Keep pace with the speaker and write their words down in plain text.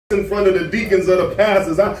in front of the deacons or the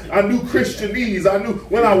pastors. I knew Christianese. I knew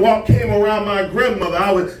when I came around my grandmother,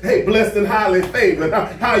 I was, hey, blessed and highly favored.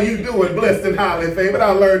 How you doing, blessed and highly favored?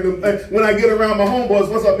 I learned them things. When I get around my homeboys,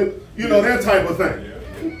 what's up, you know, that type of thing.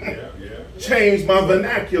 Changed my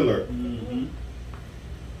vernacular.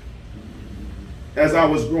 As I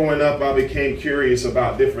was growing up, I became curious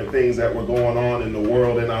about different things that were going on in the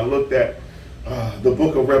world, and I looked at the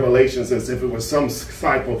book of Revelations as if it was some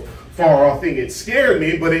type of far off thing. It scared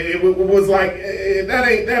me, but it was like, that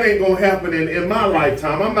ain't gonna happen in my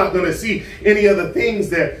lifetime. I'm not gonna see any of the things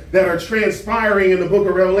that are transpiring in the book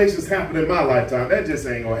of Revelations happen in my lifetime. That just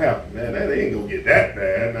ain't gonna happen, man. That ain't gonna get that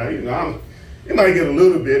bad. Now, you know, it might get a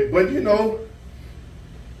little bit, but you know,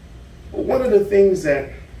 one of the things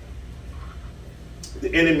that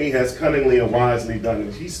the enemy has cunningly and wisely done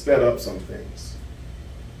is he sped up some things.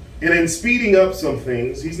 And in speeding up some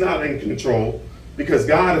things, he's not in control, because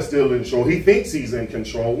God is still in control. He thinks he's in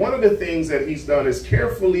control. One of the things that he's done is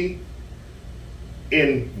carefully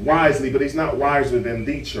and wisely, but he's not wiser than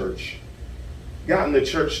the church, gotten the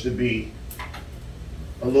church to be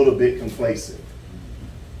a little bit complacent.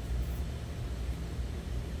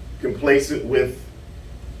 Complacent with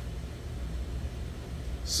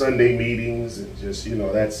Sunday meetings and just, you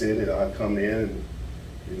know, that's it. I come in and,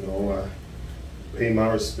 you know, I pay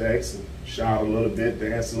my respects and shout a little bit,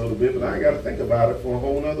 dance a little bit, but I ain't got to think about it for a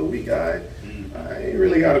whole nother week. I ain't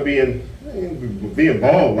really got to be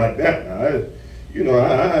involved like that. I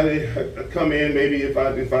come in, maybe if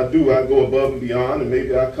I do, I go above and beyond, and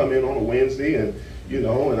maybe I come in on a Wednesday and, you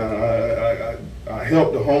know, and I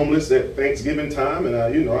help the homeless at Thanksgiving time, and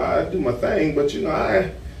I do my thing, but you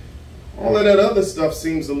know, all of that other stuff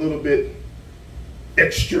seems a little bit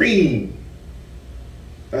extreme.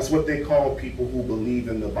 That's what they call people who believe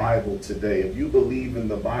in the Bible today. If you believe in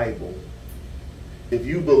the Bible, if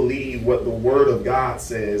you believe what the Word of God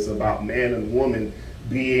says about man and woman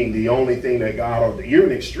being the only thing that God ordained, you're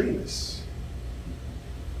an extremist.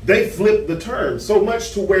 They flip the term so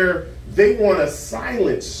much to where they want to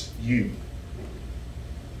silence you.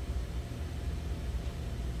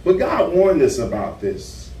 But God warned us about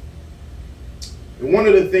this. And one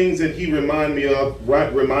of the things that he reminded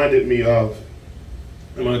me of,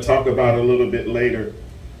 I'm going to talk about a little bit later.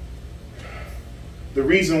 The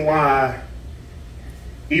reason why,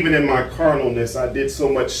 even in my carnalness, I did so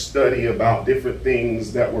much study about different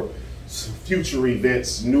things that were future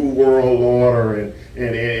events, New World Order,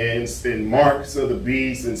 and marks of the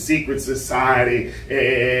beast, and secret society,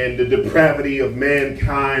 and the depravity of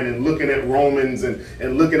mankind, and looking at Romans,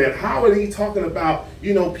 and looking at how are he talking about,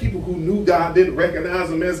 you know, people who knew God didn't recognize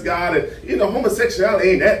him as God, and you know, homosexuality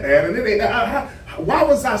ain't that bad, and it ain't that. Why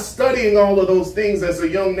was I studying all of those things as a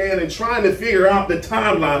young man and trying to figure out the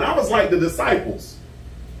timeline? I was like the disciples.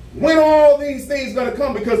 When are all these things going to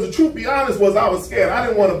come? Because the truth be honest was I was scared. I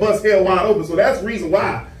didn't want to bust hell wide open. So that's the reason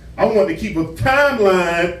why I wanted to keep a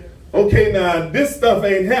timeline. Okay, now this stuff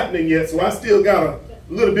ain't happening yet. So I still got a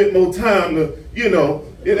little bit more time to, you know,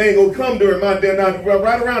 it ain't going to come during my day. Now,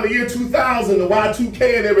 right around the year 2000, the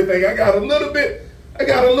Y2K and everything, I got a little bit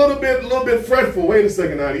fretful. Wait a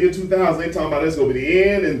second now, the year 2000, they talking about this going to be the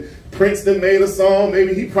end, and Princeton made a song,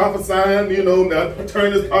 maybe he prophesying, you know,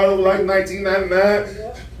 turn his part over like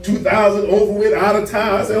 1999, 2000 over with, out of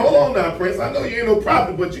time. I said, hold on now, Prince, I know you ain't no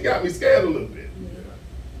prophet, but you got me scared a little bit.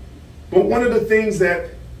 But one of the things that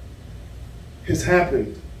has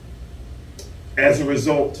happened as a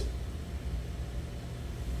result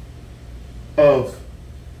of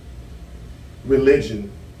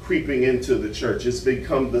religion creeping into the church, it's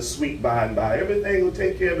become the sweet by and by. Everything will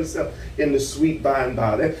take care of itself in the sweet by and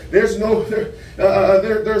by. There's no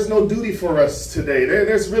duty for us today.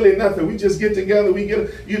 There's really nothing. We just get together. We get,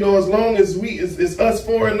 you know, as long as it's us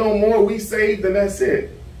four and no more, we saved, and that's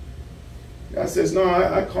it. God says, no,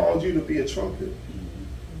 I called you to be a trumpet.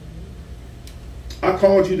 I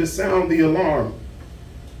called you to sound the alarm.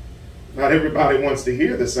 Not everybody wants to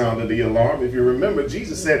hear the sound of the alarm. If you remember,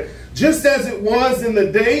 Jesus said, just as it was in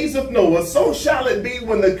the days of Noah, so shall it be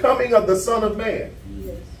when the coming of the Son of Man.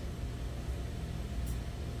 Yes.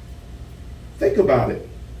 Think about it.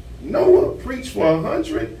 Noah preached for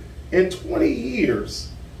 120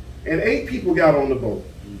 years, and 8 people got on the boat.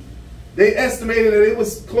 They estimated that it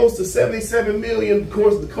was close to 77 million, of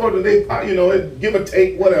course, according to they, you know, give or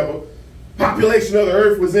take, whatever. Population of the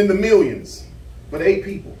earth was in the millions, but 8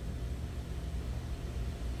 people.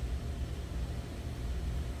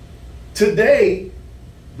 Today,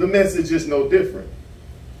 the message is no different.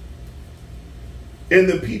 And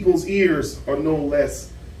the people's ears are no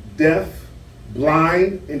less deaf,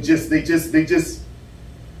 blind, and it's the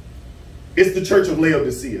church of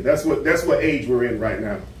Laodicea. That's what age we're in right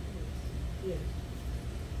now.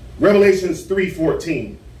 Revelations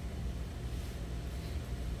 3:14.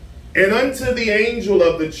 And unto the angel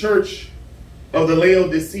of the church of the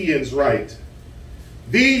Laodiceans write,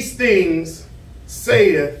 these things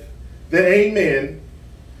saith the Amen,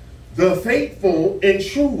 the faithful and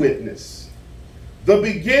true witness, the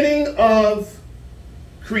beginning of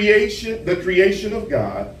creation, the creation of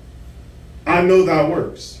God. I know thy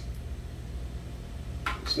works.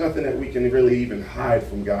 There's nothing that we can really even hide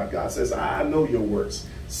from God. God says, I know your works.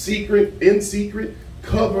 Secret, in secret,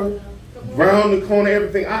 cover, round the corner,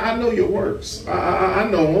 everything. I know your works. I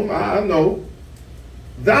know them. I know.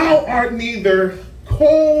 Thou art neither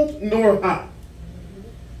cold nor hot.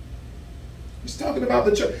 He's talking about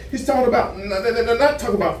the church. He's talking about, not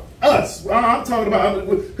talking about us. I'm talking about,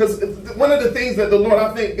 because one of the things that the Lord,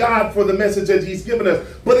 I thank God for the message that he's given us,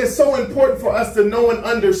 but it's so important for us to know and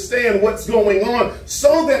understand what's going on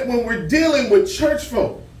so that when we're dealing with church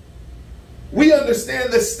folk, we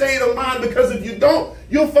understand the state of mind, because if you don't,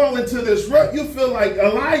 you'll fall into this rut. You feel like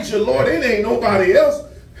Elijah, Lord, it ain't nobody else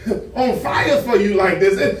on fire for you like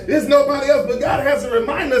this. It's nobody else, but God has to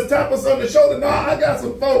remind us, tap us on the shoulder. No, I got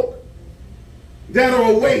some folk that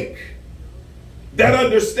are awake, that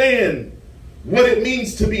understand what it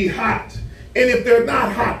means to be hot. And if they're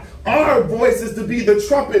not hot, our voice is to be the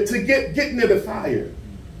trumpet to get near the fire.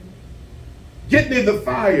 Get near the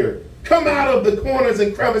fire. Come out of the corners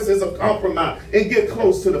and crevices of compromise and get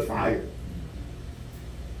close to the fire.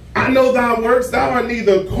 I know thy works. Thou art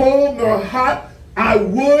neither cold nor hot. I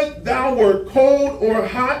would thou wert cold or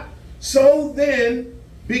hot. So then,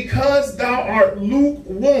 because thou art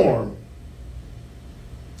lukewarm,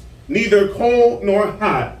 neither cold nor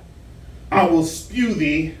hot, I will spew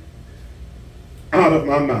thee out of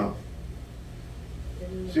my mouth.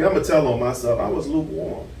 See, I'm going to tell on myself, I was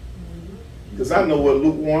lukewarm. Because I know what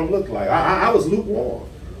lukewarm looked like. I was lukewarm.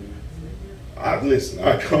 Listen,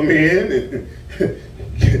 I come in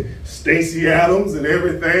and Stacey Adams and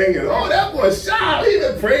everything, and oh, that boy shout,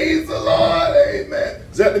 even praise the Lord, amen. I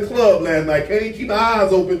was at the club last night, can't even keep my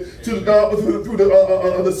eyes open to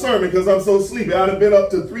the sermon because I'm so sleepy. I'd have been up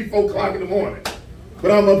to 3, 4 o'clock in the morning.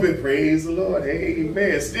 But I'm up and praise the Lord,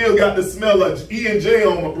 amen. Still got the smell of E&J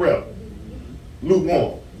on my breath.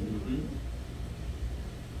 Lukewarm.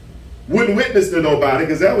 Wouldn't witness to nobody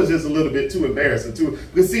because that was just a little bit too embarrassing.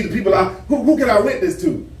 Because see, the people who can I witness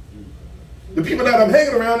to? The people that I'm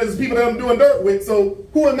hanging around is the people that I'm doing dirt with. So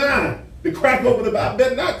who am I to crack open the Bible?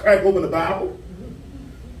 Better not crack open the Bible.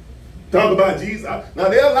 Talk about Jesus. Now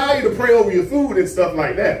they'll allow you to pray over your food and stuff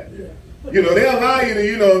like that. You know, they'll allow you to,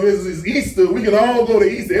 you know, if it's Easter, we can all go to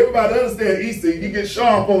Easter. Everybody understand Easter. You get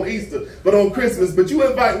sharp on Easter, but on Christmas, but you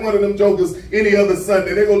invite one of them jokers any other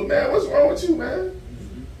Sunday, they go, man, what's wrong with you, man?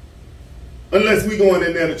 Unless we going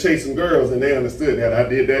in there to chase some girls, and they understood that. I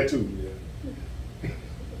did that too.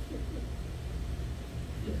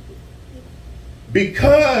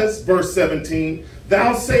 Because, verse 17,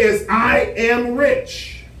 thou sayest, I am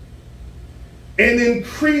rich and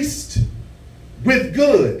increased with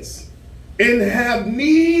goods and have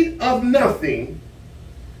need of nothing,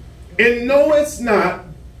 and knowest not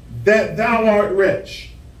that thou art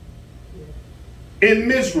rich and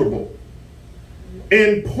miserable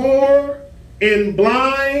and poor and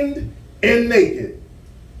blind and naked.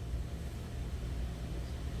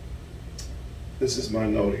 This is my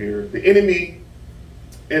note here. The enemy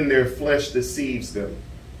in their flesh deceives them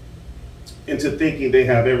into thinking they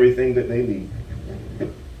have everything that they need.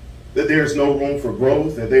 That there's no room for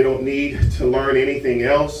growth, that they don't need to learn anything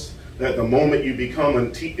else, that the moment you become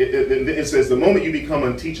it says the moment you become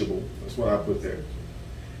unteachable, that's what I put there.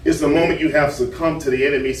 It's the moment you have succumbed to the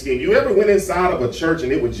enemy's scheme. You ever went inside of a church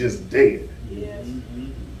and it was just dead? Yes.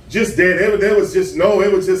 Just dead. There was just no,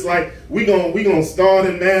 it was just like, we gonna start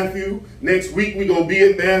in Matthew. Next week we gonna be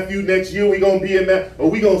in Matthew. Next year we gonna be in Matthew.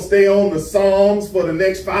 Or we gonna stay on the Psalms for the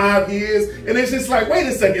next 5 years. And it's just like, wait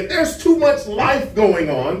a second, there's too much life going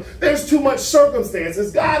on. There's too much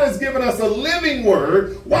circumstances. God has given us a living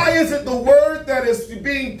word. Why isn't the word that is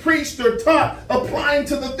being preached or taught applying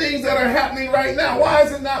to the things that are happening right now? Why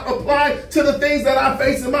is it not applied to the things that I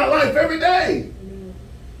face in my life every day?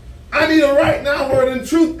 I need a right now word, and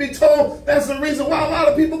truth be told, that's the reason why a lot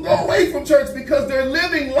of people go away from church, because they're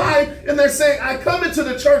living life and they're saying, I come into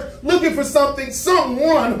the church looking for something,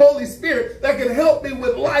 someone, Holy Spirit, that can help me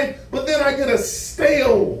with life, but then I get a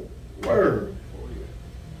stale word.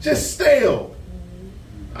 Just stale.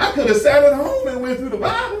 I could have sat at home and went through the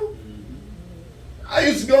Bible. I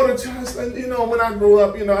used to go to church, and you know, when I grew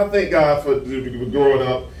up, you know, I thank God for growing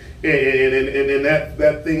up, and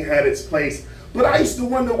that thing had its place. But I used to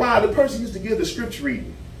wonder why the person used to give the scripture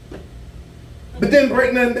reading, but then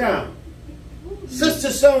break nothing down.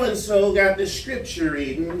 Sister so-and-so got the scripture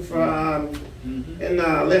reading from, and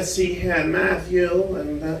let's see here in Matthew,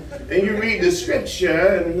 and you read the scripture,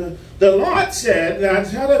 and the Lord said,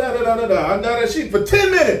 she for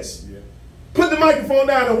 10 minutes, put the microphone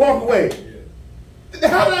down and walk away.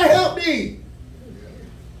 How did that help me?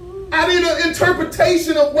 I need an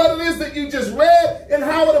interpretation of what it is that you just read and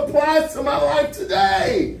how it applies to my life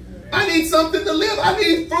today. I need something to live. I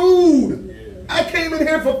need food. I came in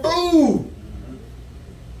here for food.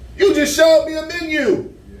 You just showed me a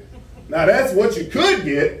menu. Now that's what you could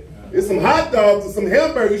get. It's some hot dogs and some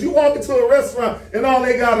hamburgers. You walk into a restaurant and all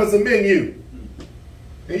they got is a menu.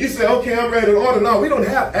 And you say, okay, I'm ready to order. No, we don't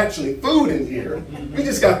have actually food in here. We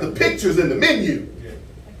just got the pictures in the menu.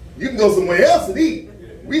 You can go somewhere else and eat.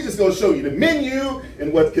 We just going to show you the menu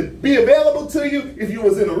and what could be available to you if you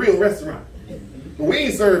was in a real restaurant. But we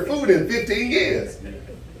ain't served food in 15 years.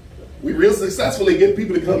 We real successfully get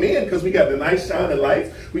people to come in because we got the nice shining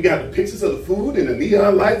lights. We got the pictures of the food and the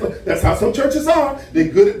neon lights. That's how some churches are. They're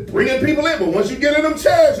good at bringing people in, but once you get in them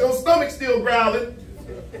chairs, your stomach's still growling.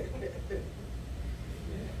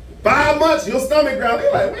 5 months, your stomach growling.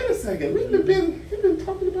 You're like, wait a second, we've been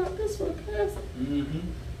talking about this for the past.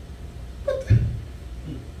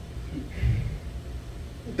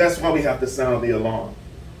 That's why we have to sound the alarm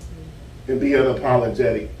and be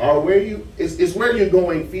unapologetic. Is where you're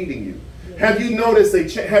going feeding you? Have you noticed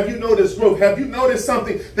have you noticed growth? Have you noticed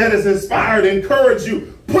something that has inspired, encouraged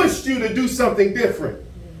you, pushed you to do something different?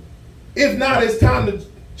 If not, it's time to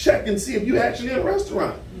check and see if you're actually in a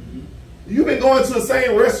restaurant. You've been going to the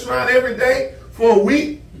same restaurant every day for a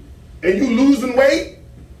week and you losing weight.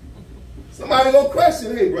 Somebody go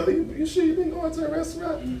question, hey brother, you sure you've been going to a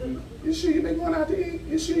restaurant? You sure you've been going out to eat?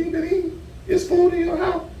 You sure you've been eating? Is food in your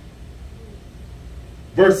house?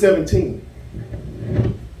 Verse 17.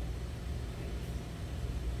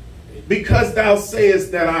 Because thou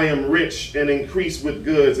sayest that I am rich and increase with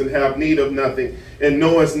goods and have need of nothing, and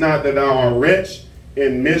knowest not that thou art wretched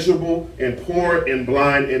and miserable and poor and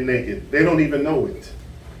blind and naked. They don't even know it.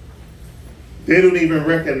 They don't even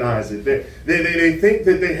recognize it. They think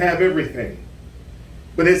that they have everything.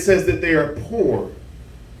 But it says that they are poor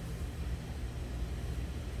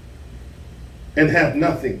and have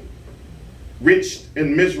nothing. Rich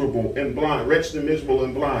and miserable and blind. Wretched and miserable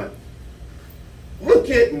and blind.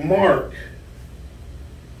 Look at Mark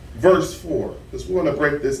verse 4. Because we're going to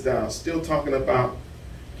break this down. Still talking about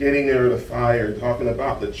getting near the fire, talking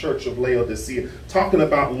about the church of Laodicea, talking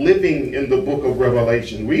about living in the book of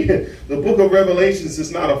Revelation. The book of Revelations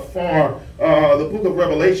is not a the book of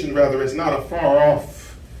Revelation rather is not a far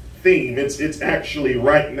off theme. It's actually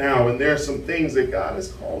right now, and there are some things that God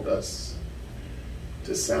has called us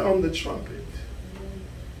to sound the trumpet.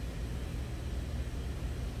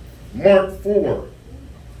 Mark 4,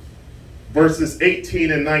 verses 18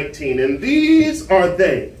 and 19, and these are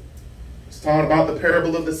they. It's talking about the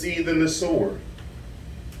parable of the seed and the sower.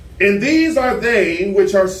 And these are they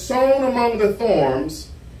which are sown among the thorns,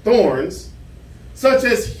 such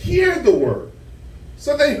as hear the word.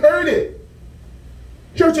 So they heard it.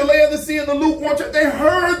 Church of Laodicea and the lukewarm church, they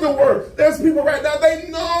heard the word. There's people right now, they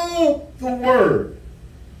know the word.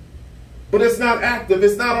 But it's not active,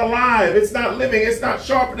 it's not alive, it's not living, it's not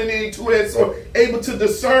sharper than any two-edged sword, able to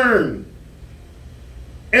discern.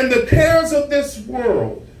 And the cares of this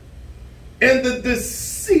world and the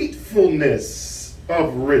deceitfulness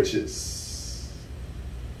of riches.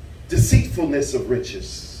 Deceitfulness of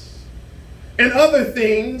riches. And other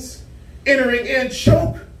things entering in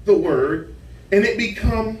choke the word and it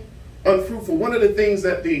become unfruitful. One of the things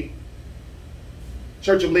that the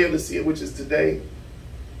Church of Laodicea, which is today,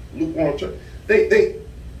 lukewarm church, they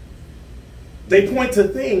point to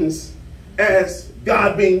things as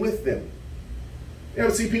God being with them. You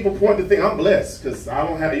ever see people point to things, I'm blessed because I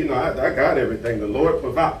don't have, I got everything. The Lord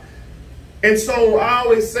provides. And so I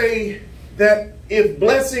always say that if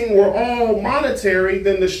blessing were all monetary,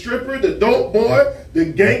 then the stripper, the dope boy, the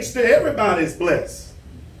gangster, everybody's blessed.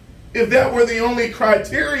 If that were the only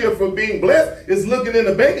criteria for being blessed, is looking in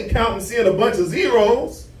the bank account and seeing a bunch of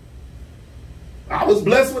zeros, I was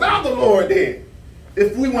blessed without the Lord then.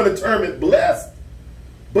 If we want to term it blessed.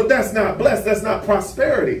 But that's not blessed. That's not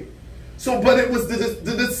prosperity. So, but it was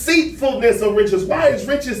the deceitfulness of riches. Why is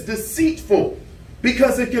riches deceitful?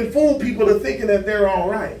 Because it can fool people to thinking that they're all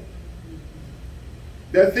right.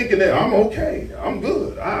 They're thinking that I'm okay. I'm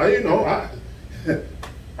good. I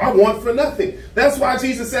want for nothing. That's why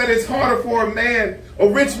Jesus said it's harder for a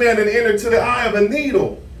rich man to enter to the eye of a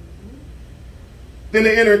needle than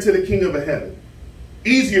to enter into the kingdom of heaven.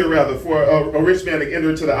 easier rather for a rich man to enter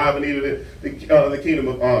into the avenue the kingdom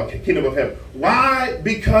of heaven. Why?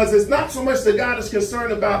 Because it's not so much that God is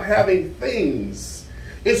concerned about having things.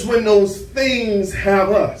 It's when those things have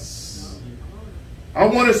us. I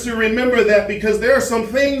want us to remember that, because there are some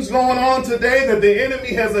things going on today that the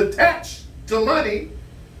enemy has attached to money,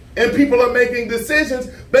 and people are making decisions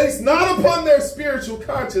based not upon their spiritual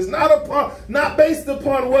conscience, not based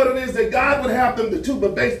upon what it is that God would have them to do,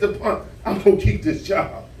 but based upon, I'm going to keep this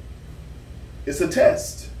job. It's a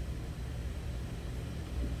test.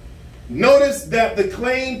 Notice that the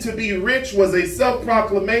claim to be rich was a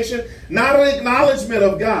self-proclamation, not an acknowledgement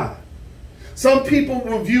of God. Some people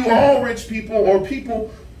will view all rich people or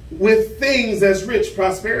people with things as rich.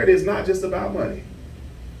 Prosperity is not just about money.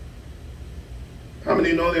 How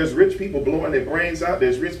many know there's rich people blowing their brains out?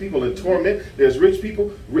 There's rich people in torment. There's rich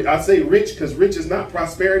people. I say rich because rich is not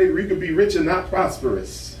prosperity. You could be rich and not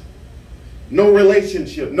prosperous. No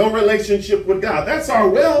relationship. No relationship with God. That's our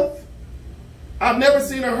wealth. I've never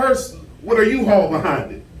seen a hearse with a U-Haul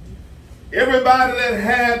behind it. Everybody that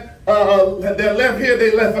had that left here,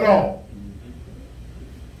 they left it all.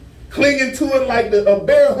 Clinging to it like a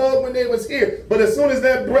bear hug when they was here. But as soon as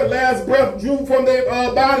that last breath drew from their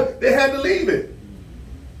body, they had to leave it.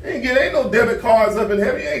 Ain't no debit cards up in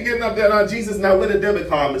heaven. You ain't getting up there on Jesus now with a debit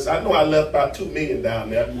card. I know I left about $2 million down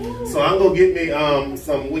there. So I'm going to get me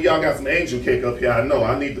some, well, y'all got some angel cake up here. I know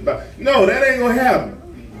I need to buy. No, that ain't going to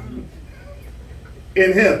happen.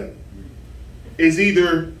 In heaven is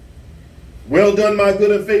either, well done, my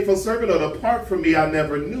good and faithful servant, or depart from me, I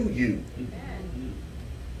never knew you.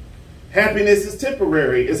 Happiness is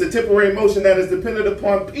temporary. It's a temporary emotion that is dependent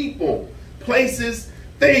upon people, places,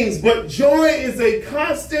 things. But joy is a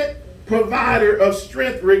constant provider of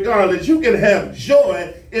strength regardless. You can have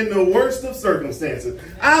joy in the worst of circumstances.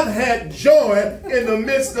 I've had joy in the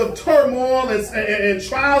midst of turmoil and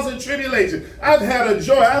trials and tribulation. I've had a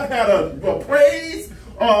joy. I've had a praise.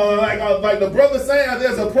 Like the brother saying,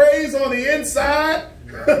 there's a praise on the inside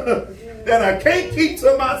that I can't keep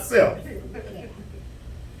to myself.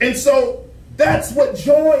 And so that's what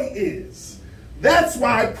joy is. That's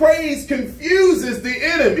why praise confuses the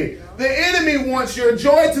enemy. The enemy wants your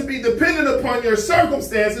joy to be dependent upon your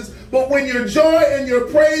circumstances, but when your joy and your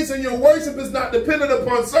praise and your worship is not dependent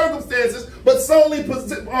upon circumstances, but solely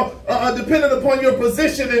dependent upon your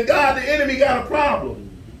position in God, the enemy got a problem.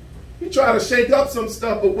 You try to shake up some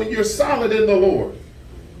stuff, but when you're solid in the Lord,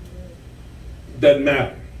 doesn't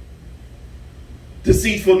matter.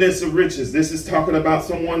 Deceitfulness of riches. This is talking about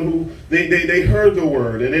someone who they heard the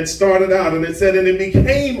word and it started out and it said and it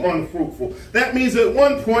became unfruitful. That means at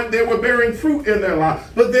one point they were bearing fruit in their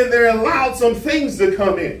life, but then they allowed some things to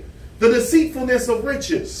come in. The deceitfulness of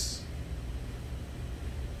riches.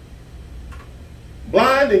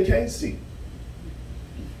 Blind and can't see.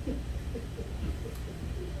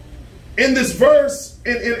 In this verse,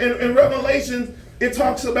 in Revelation, it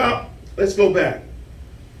talks about, let's go back.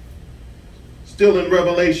 Still in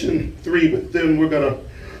Revelation 3, but then we're going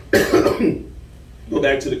to go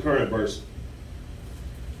back to the current verse.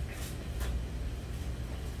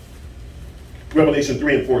 Revelation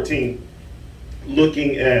 3 and 14,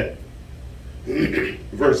 looking at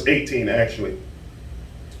verse 18 actually.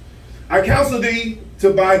 I counsel thee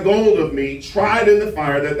to buy gold of me, tried in the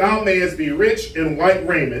fire, that thou mayest be rich in white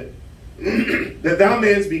raiment, that thou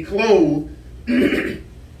mayest be clothed, and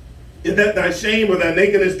that thy shame or thy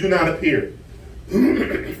nakedness do not appear.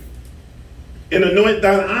 And anoint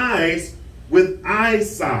thine eyes with eye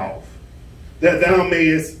salve, that thou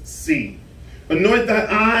mayest see. Anoint thy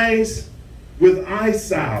eyes with eye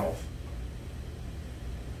salve.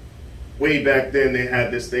 Way back then they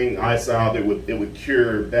had this thing, eye salve. It would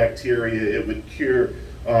cure bacteria. It would cure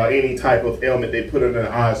any type of ailment. They put it in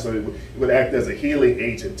the eye, so it would act as a healing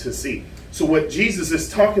agent to see. So what Jesus is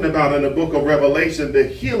talking about in the book of Revelation, the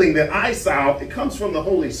healing, the eye salve, it comes from the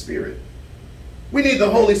Holy Spirit. We need the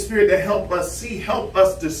Holy Spirit to help us see, help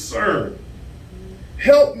us discern.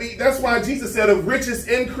 Help me. That's why Jesus said, if riches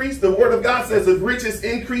increase, the word of God says, if riches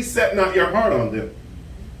increase, set not your heart on them.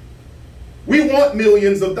 We want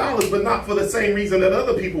millions of dollars, but not for the same reason that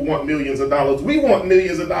other people want millions of dollars. We want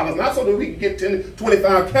millions of dollars, not so that we can get 10,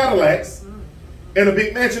 25 Cadillacs and a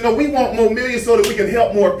big mansion. No, we want more millions so that we can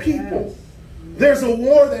help more people. There's a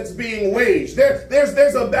war that's being waged.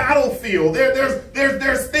 There's a battlefield.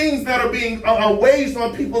 There's things that are being waged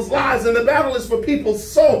on people's lives, and the battle is for people's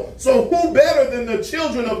soul. So who better than the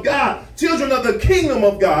children of God, children of the kingdom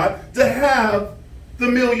of God, to have the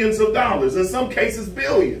millions of dollars, in some cases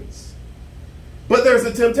billions. But there's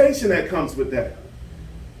a temptation that comes with that.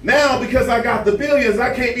 Now, because I got the billions,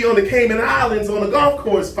 I can't be on the Cayman Islands on a golf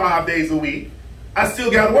course 5 days a week. I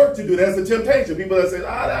still got work to do. That's a temptation. People that say,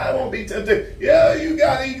 I won't be tempted. Yeah, you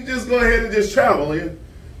can just go ahead and just travel. Yeah?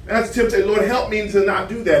 That's temptation. Lord, help me to not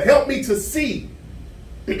do that. Help me to see.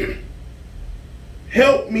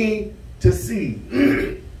 Help me to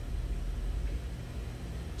see.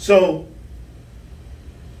 So,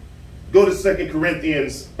 go to 2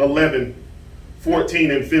 Corinthians 11,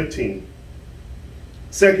 14 and 15.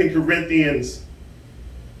 2 Corinthians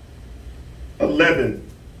 11,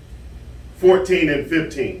 14 and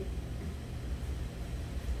 15.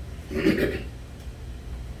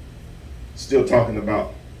 Still talking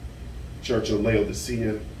about Church of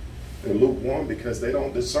Laodicea. They're lukewarm because they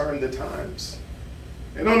don't discern the times.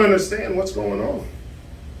 They don't understand what's going on.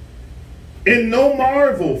 In no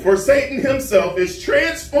marvel, for Satan himself is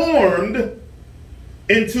transformed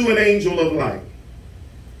into an angel of light.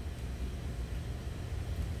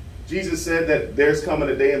 Jesus said that there's coming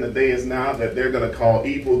a day, and the day is now, that they're going to call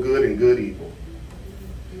evil good and good evil.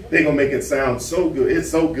 They're going to make it sound so good. It's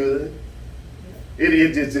so good.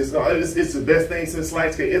 It's the best thing since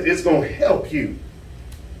sliced cake. It's going to help you.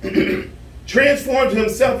 Transformed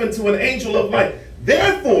himself into an angel of light.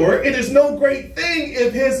 Therefore, it is no great thing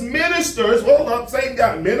if his ministers, hold up, Satan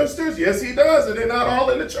got ministers? Yes, he does, and they're not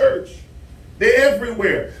all in the church. They're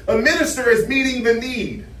everywhere. A minister is meeting the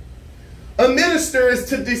need. A minister is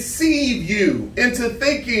to deceive you into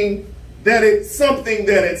thinking that it's something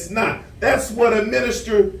that it's not. That's what a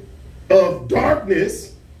minister of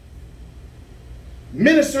darkness.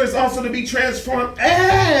 Minister is also to be transformed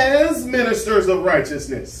as ministers of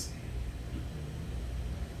righteousness.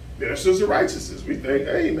 Ministers of righteousness. We think,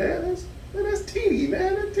 hey, man, that's teeny,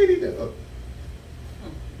 man. That's teeny.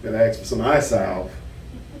 Gotta ask for some eye salve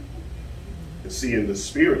and see in the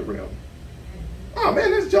spirit realm. Oh,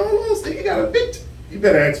 man, that's John Wilson. He got a big... You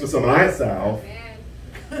better ask for some eye salve.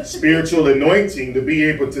 Spiritual anointing to be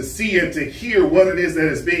able to see and to hear what it is that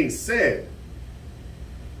is being said.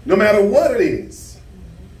 No matter what it is.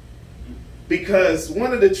 Because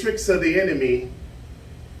one of the tricks of the enemy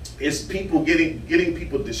is people getting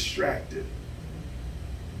people distracted.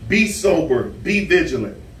 Be sober. Be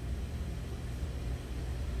vigilant.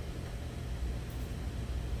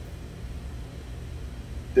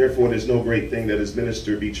 Therefore, there's no great thing that his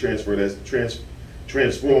minister be transformed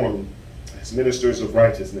as ministers of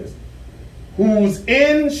righteousness, whose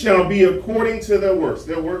end shall be according to their works.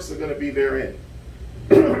 Their works are going to be their end.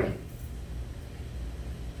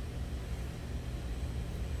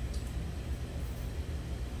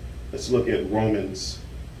 Let's look at Romans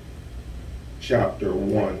chapter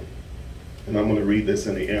 1. And I'm going to read this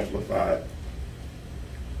in the Amplified.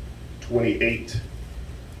 28.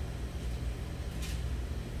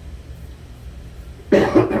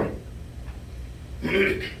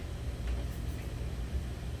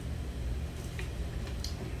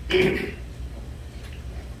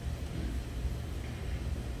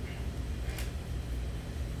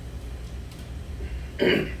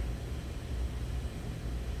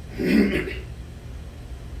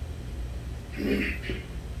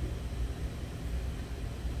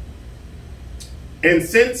 And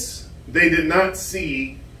since they did not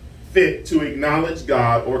see fit to acknowledge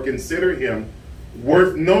God or consider him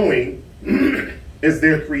worth knowing as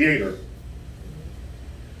their creator,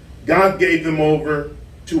 God gave them over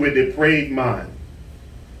to a depraved mind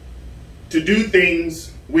to do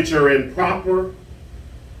things which are improper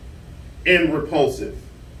and repulsive,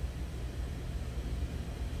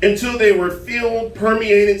 until they were filled,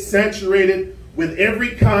 permeated, saturated with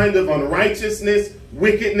every kind of unrighteousness,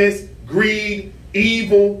 wickedness, greed,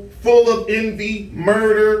 evil, full of envy,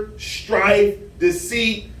 murder, strife,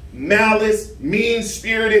 deceit, malice,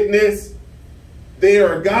 mean-spiritedness. They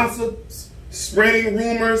are gossips, spreading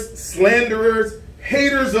rumors, slanderers,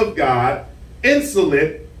 haters of God,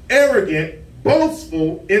 insolent, arrogant,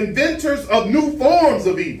 boastful, inventors of new forms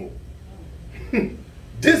of evil,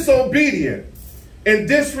 disobedient, and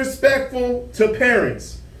disrespectful to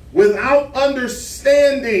parents, without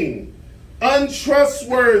understanding,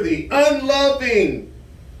 untrustworthy, unloving,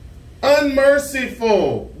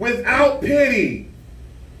 unmerciful, without pity.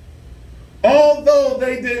 Although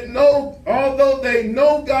they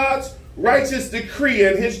know God's righteous decree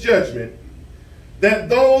and his judgment, that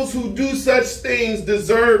those who do such things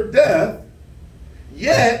deserve death,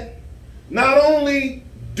 yet not only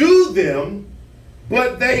do them,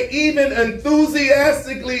 but they even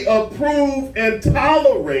enthusiastically approve and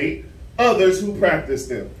tolerate others who practice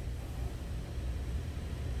them.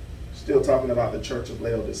 Still talking about the Church of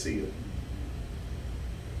Laodicea.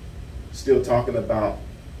 Still talking about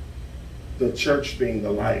the church being the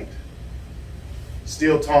light.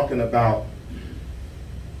 Still talking about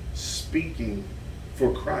speaking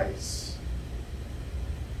for Christ.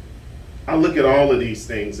 I look at all of these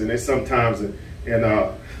things, and there's sometimes,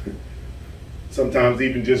 sometimes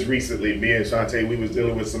even just recently, me and Shantae, we was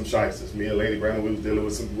dealing with some shysters. Me and Lady Brandon, we was dealing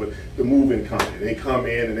with the moving company. They come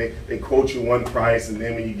in and they quote you one price, and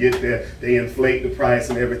then when you get there, they inflate the price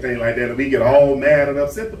and everything like that, and we get all mad and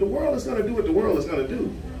upset, but the world is going to do what the world is going to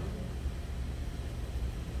do.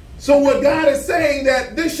 So what God is saying,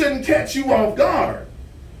 that this shouldn't catch you off guard.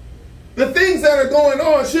 The things that are going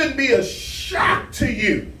on shouldn't be a shock to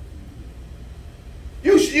you.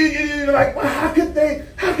 You're like, well, how could they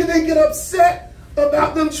get upset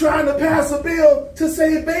about them trying to pass a bill to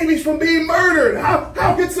save babies from being murdered?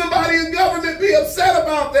 How could somebody in government be upset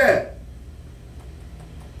about that?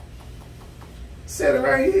 Said it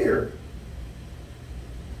right here.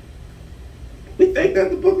 We think that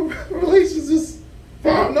the book of Revelations is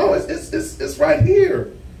far. No, it's right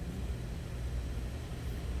here.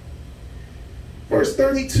 Verse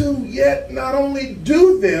 32, yet not only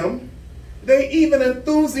do them, they even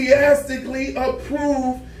enthusiastically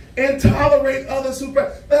approve and tolerate others who...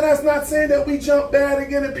 Now, that's not saying that we jump bad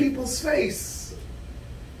again in people's face.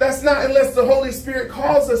 That's not, unless the Holy Spirit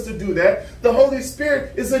calls us to do that. The Holy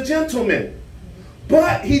Spirit is a gentleman.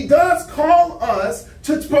 But he does call us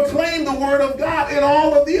to proclaim the word of God in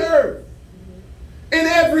all of the earth. In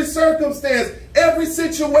every circumstance, every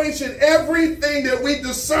situation, everything that we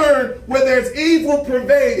discern where there's evil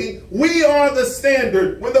pervading, we are the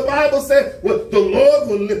standard. When the Bible says, well, the Lord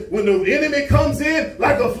will, when the enemy comes in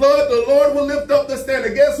like a flood, the Lord will lift up the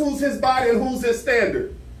standard. Guess who's his body and who's his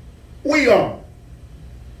standard? We are.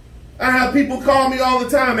 I have people call me all the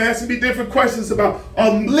time asking me different questions about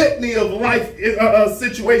a litany of life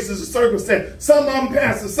situations and circumstances. Some of them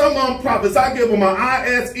pastors, some of them prophets. I give them my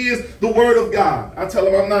eyes, ears, the word of God. I tell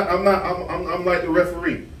them I'm like the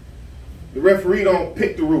referee. The referee don't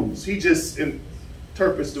pick the rules. He just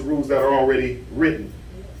interprets the rules that are already written.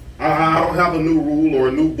 I don't have a new rule or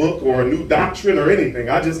a new book or a new doctrine or anything.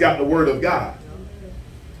 I just got the word of God.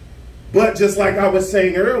 But just like I was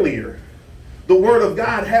saying earlier, the word of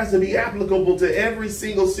God has to be applicable to every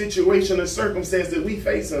single situation and circumstance that we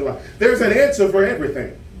face in life. There's an answer for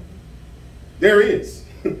everything. There is.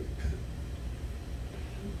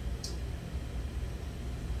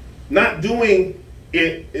 Not doing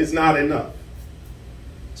it is not enough.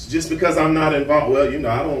 It's just because I'm not involved. Well, you know,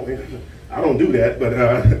 I don't do that, but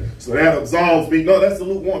so that absolves me. No, that's the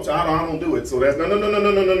lukewarm. I don't do it. So that's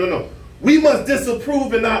no. We must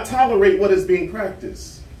disapprove and not tolerate what is being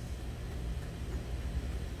practiced.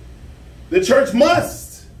 The church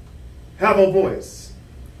must have a voice.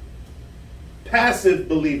 Passive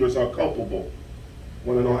believers are culpable.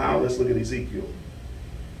 Want to know how? Let's look at Ezekiel.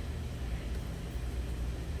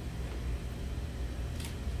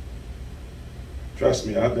 Trust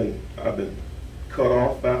me, I've been cut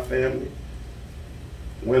off by family.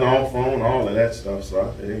 Went off on all of that stuff. So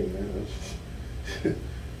I hey man,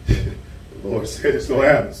 the Lord said it's gonna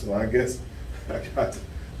happen. So I guess I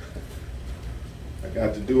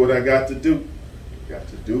got to do what I got to do. I got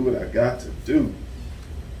to do what I got to do.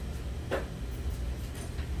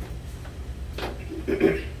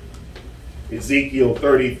 Ezekiel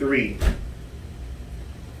 33,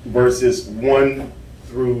 verses 1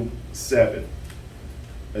 through 7.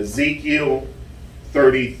 Ezekiel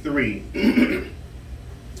 33,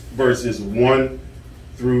 verses 1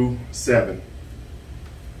 through 7.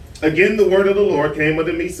 Again, the word of the Lord came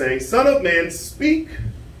unto me, saying, Son of man, speak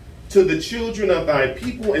to the children of thy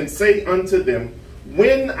people, and say unto them,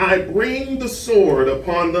 when I bring the sword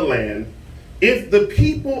upon the land, if the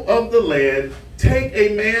people of the land take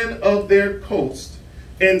a man of their coast,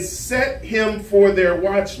 and set him for their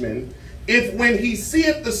watchman, if when he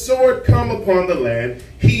seeth the sword come upon the land,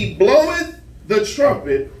 he bloweth the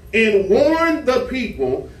trumpet, and warn the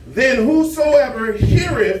people, then whosoever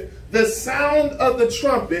heareth the sound of the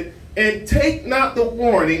trumpet, and take not the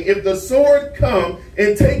warning, if the sword come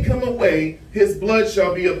and take him away, his blood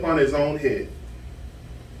shall be upon his own head.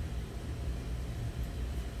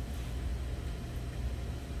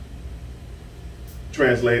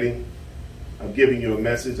 Translating, I'm giving you a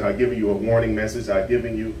message. I'm giving you a warning message. I'm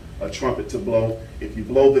giving you a trumpet to blow. If you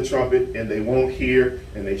blow the trumpet and they won't hear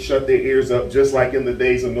and they shut their ears up, just like in the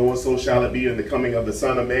days of Noah, so shall it be in the coming of the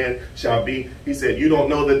Son of Man shall be. He said, you don't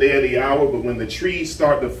know the day or the hour, but when the trees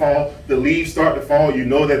start to fall, the leaves start to fall, you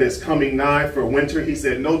know that it's coming nigh for winter. He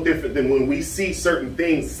said, no different than when we see certain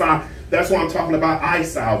things. That's why I'm talking about eye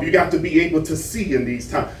salve. You got to be able to see in these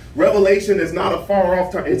times. Revelation is not a far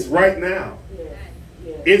off time. It's right now.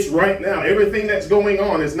 It's right now. Everything that's going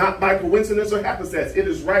on is not by coincidence or happenstance. It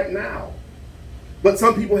is right now. But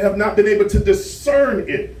some people have not been able to discern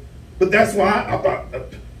it. But that's why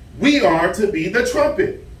we are to be the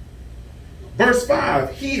trumpet. Verse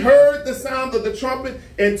 5, he heard the sound of the trumpet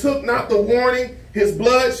and took not the warning, his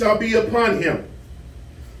blood shall be upon him.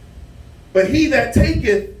 But he that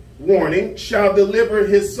taketh warning shall deliver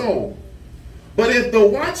his soul. But if the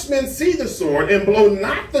watchmen see the sword and blow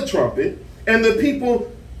not the trumpet, and the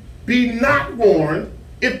people be not warned,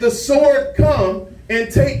 if the sword come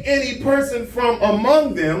and take any person from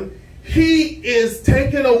among them, he is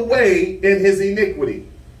taken away in his iniquity.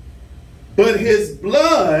 But his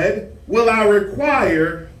blood will I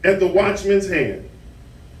require at the watchman's hand.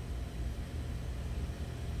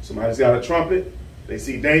 Somebody's got a trumpet. They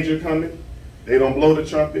see danger coming. They don't blow the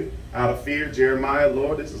trumpet out of fear. Jeremiah,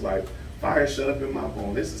 Lord, this is like fire shut up in my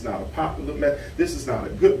bone. This is not a popular message. This is not a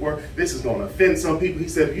good word. This is going to offend some people. He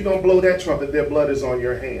said, if you don't blow that trumpet, their blood is on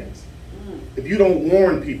your hands. If you don't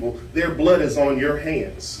warn people, their blood is on your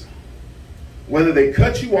hands. Whether they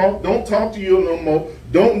cut you off, don't talk to you no more,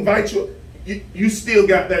 don't invite you, you still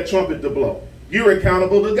got that trumpet to blow. You're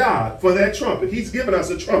accountable to God for that trumpet. He's given us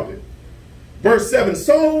a trumpet. Verse 7,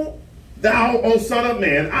 so thou, O son of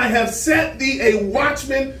man, I have set thee a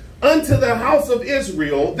watchman unto the house of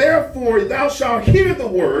Israel. Therefore thou shalt hear the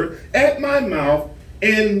word at my mouth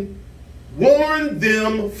and warn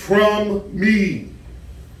them from me.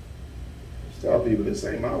 Just tell people this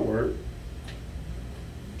ain't my word.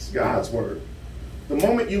 It's God's word. The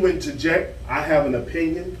moment you interject, I have an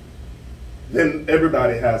opinion, then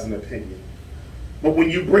everybody has an opinion. But when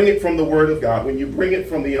you bring it from the word of God, when you bring it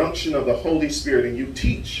from the unction of the Holy Spirit and you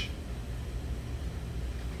teach,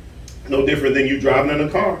 no different than you driving in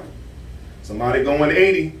a car. Somebody going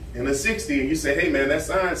 80 and a 60 and you say, hey man, that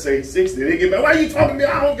sign says 60. They get back, why are you talking to me?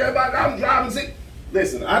 I don't care about that. I'm driving 60.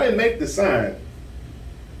 Listen, I didn't make the sign.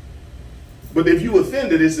 But if you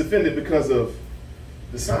offended, it's offended because of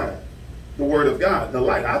the sign, the word of God, the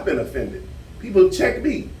light. I've been offended. People check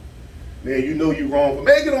me. Man, you know you're wrong. But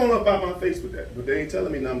man, get on up out my face with that. But they ain't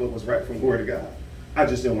telling me nothing but what's right from the word of God. I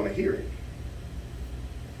just didn't want to hear it.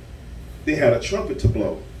 They had a trumpet to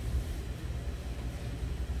blow.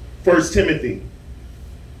 1 Timothy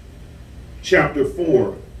chapter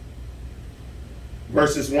 4,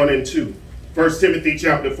 verses 1 and 2. 1 Timothy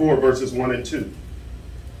chapter 4, verses 1 and 2.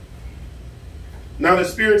 Now the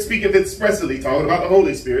Spirit speaketh expressly, talking about the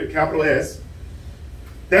Holy Spirit, capital S,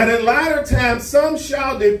 that in latter times some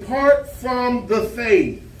shall depart from the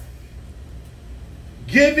faith,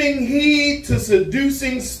 giving heed to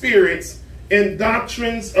seducing spirits and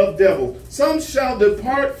doctrines of devils. Some shall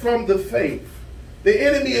depart from the faith. The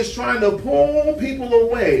enemy is trying to pull people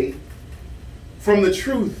away from the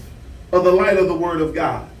truth of the light of the word of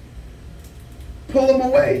God. Pull them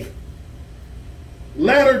away.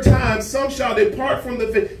 Latter times, some shall depart from the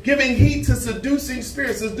faith, giving heed to seducing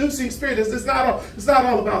spirits. Seducing spirits, it's not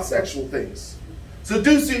all about sexual things.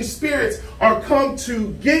 Seducing spirits are come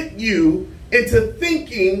to get you into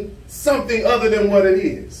thinking something other than what it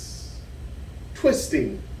is.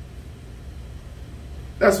 Twisting.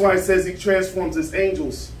 That's why it says he transforms his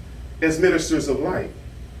angels as ministers of light.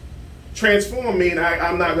 Transform means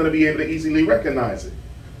I'm not going to be able to easily recognize it.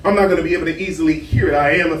 I'm not going to be able to easily hear it.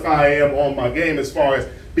 I am if I am on my game as far as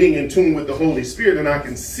being in tune with the Holy Spirit, and I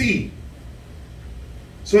can see.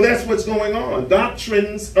 So that's what's going on.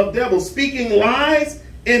 Doctrines of devils, speaking lies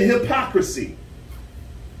and hypocrisy.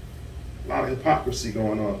 A lot of hypocrisy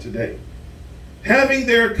going on today. Having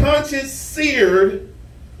their conscience seared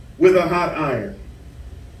with a hot iron.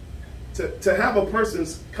 To have a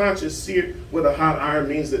person's conscience seared with a hot iron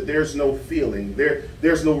means that there's no feeling.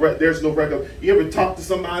 There's no regular. You ever talk to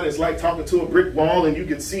somebody? It's like talking to a brick wall, and you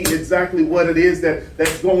can see exactly what it is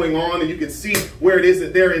that's going on, and you can see where it is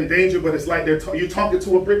that they're in danger. But it's like you're talking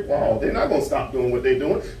to a brick wall. They're not going to stop doing what they're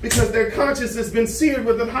doing because their conscience has been seared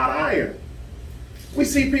with a hot iron. We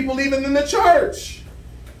see people even in the church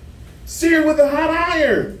seared with a hot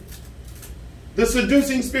iron. The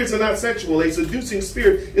seducing spirits are not sexual. A seducing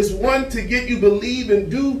spirit is one to get you believe and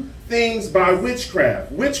do things by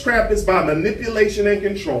witchcraft. Witchcraft is by manipulation and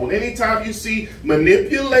control. Anytime you see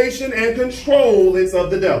manipulation and control, it's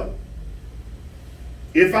of the devil.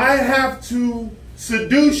 If I have to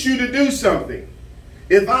seduce you to do something,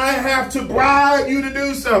 if I have to bribe you to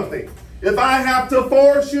do something, if I have to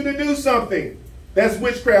force you to do something, that's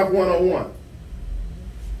witchcraft 101.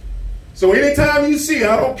 So anytime you see,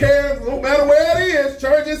 I don't care, no matter where it is,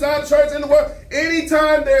 church inside, church in the world,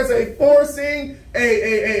 anytime there's a forcing,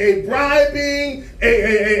 a bribing,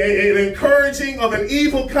 an encouraging of an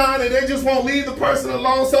evil kind, and they just won't leave the person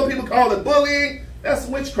alone, some people call it bullying, that's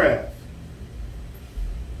witchcraft.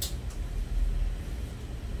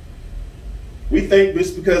 We think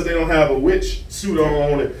just because they don't have a witch suit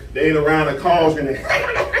on and they ain't around a cauldron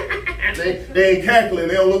and They ain't cackling.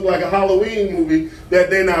 They don't look like a Halloween movie that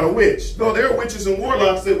they're not a witch. No, there are witches and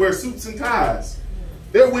warlocks that wear suits and ties.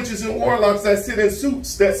 There are witches and warlocks that sit in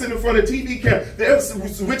suits, that sit in front of TV cameras. There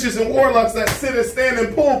are witches and warlocks that sit and stand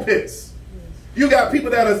in pulpits. You got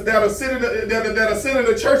people that are sitting in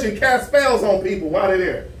the church and cast spells on people while they're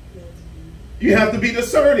there. You have to be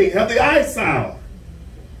discerning, have the eyesight.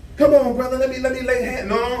 Come on, brother, let me lay hands.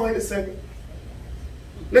 No, wait a second.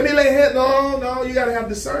 Let me lay hands. No, you got to have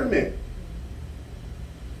discernment.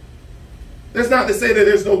 That's not to say that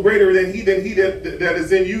there's no greater than he that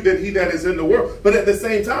is in you than he that is in the world. But at the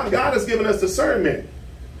same time, God has given us discernment.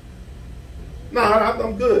 No,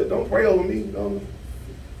 I'm good. Don't pray over me.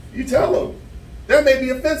 You tell them. That may be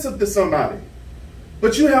offensive to somebody.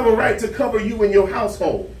 But you have a right to cover you and your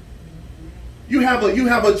household. You have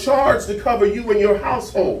a charge to cover you and your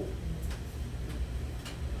household.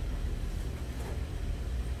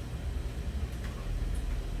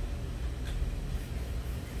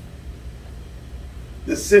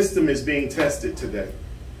 The system is being tested today.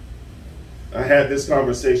 I had this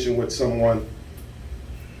conversation with someone,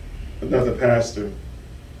 another pastor,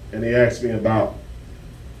 and he asked me about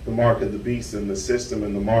the mark of the beast and the system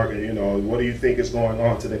and the mark, and what do you think is going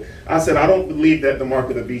on today? I said, I don't believe that the mark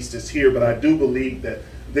of the beast is here, but I do believe that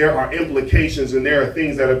there are implications and there are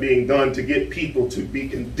things that are being done to get people to be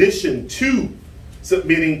conditioned to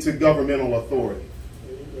submitting to governmental authority.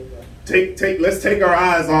 Let's take our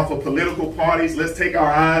eyes off of political parties. Let's take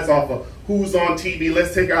our eyes off of who's on TV.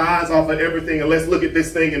 Let's take our eyes off of everything and let's look at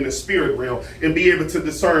this thing in the spirit realm and be able to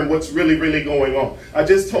discern what's really, really going on. I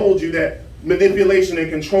just told you that manipulation and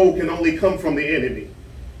control can only come from the enemy.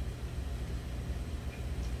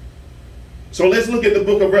 So let's look at the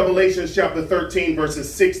book of Revelation, chapter 13,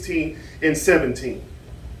 verses 16 and 17.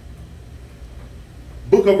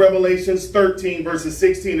 Book of Revelations 13, verses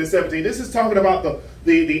 16 and 17. This is talking about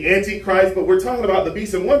the Antichrist, but we're talking about the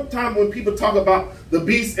beast. And one time when people talk about the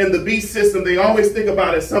beast and the beast system, they always think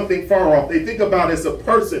about it as something far off. They think about it as a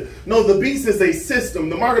person. No, the beast is a system.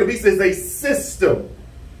 The mark of the beast is a system.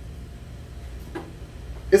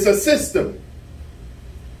 It's a system.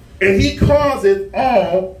 And he causeth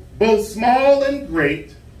all, both small and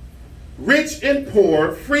great, rich and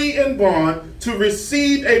poor, free and bond, to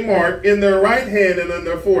receive a mark in their right hand and on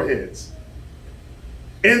their foreheads.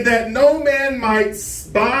 And that no man might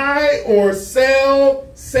buy or sell,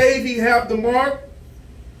 save he have the mark,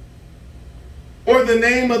 or the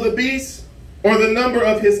name of the beast, or the number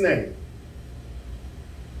of his name.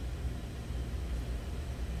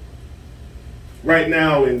 Right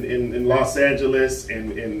now in Los Angeles,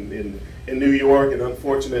 in New York, and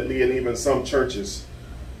unfortunately in even some churches,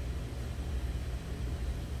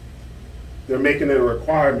 they're making it a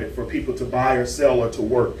requirement for people to buy or sell or to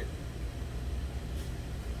work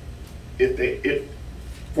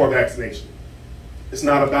for vaccination. It's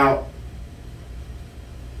not about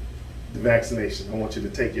the vaccination. I want you to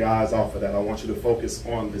take your eyes off of that. I want you to focus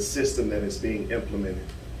on the system that is being implemented.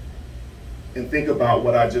 And think about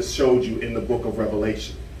what I just showed you in the book of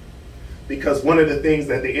Revelation. Because one of the things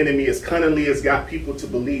that the enemy has cunningly has got people to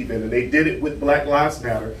believe in, and they did it with Black Lives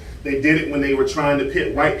Matter. They did it when they were trying to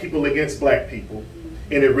pit white people against black people.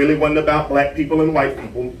 And it really wasn't about black people and white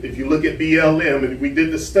people. If you look at BLM, and we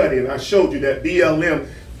did the study, and I showed you that BLM,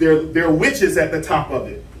 there are witches at the top of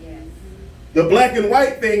it. Yes. The black and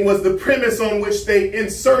white thing was the premise on which they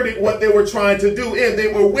inserted what they were trying to do in.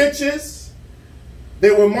 They were witches. They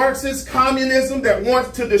were Marxist communism that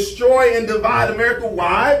wants to destroy and divide America.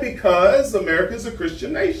 Why? Because America is a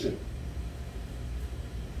Christian nation.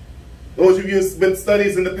 Those of you who've been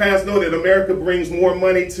studies in the past know that America brings more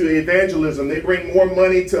money to evangelism. They bring more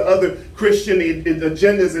money to other Christian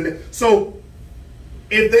agendas. And so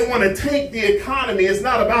if they want to take the economy, it's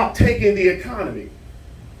not about taking the economy.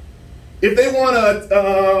 If they want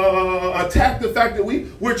to attack the fact that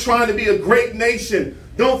we're trying to be a great nation,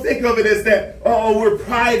 don't think of it as that, oh, we're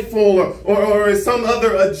prideful or some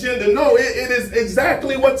other agenda. No, it is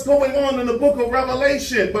exactly what's going on in the book of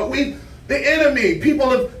Revelation. But the enemy,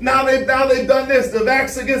 people have, now they've done this, the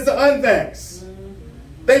vax against the unvax.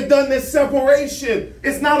 They've done this separation.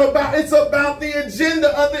 It's about the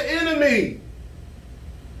agenda of the enemy.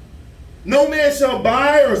 No man shall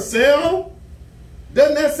buy or sell.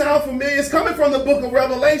 Doesn't that sound familiar? It's coming from the book of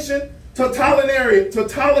Revelation.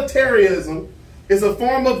 Totalitarianism is a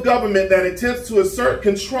form of government that attempts to assert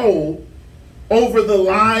control over the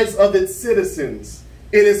lives of its citizens.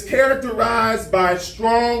 It is characterized by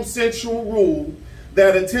strong central rule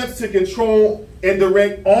that attempts to control and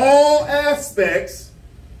direct all aspects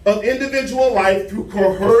of individual life through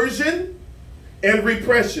coercion and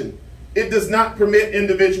repression. It does not permit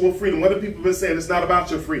individual freedom. What have people been saying? It's not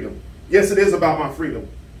about your freedom. Yes, it is about my freedom.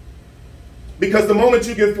 Because the moment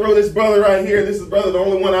you can throw this brother right here, this is brother, the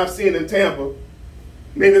only one I've seen in Tampa.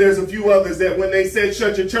 Maybe there's a few others that when they said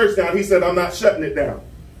shut your church down, he said, I'm not shutting it down.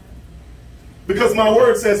 Because my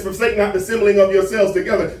word says, forsake not the assembling of yourselves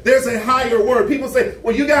together. There's a higher word. People say,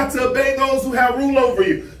 well, you got to obey those who have rule over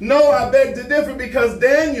you. No, I beg to differ, because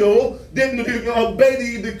Daniel didn't obey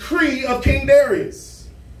the decree of King Darius.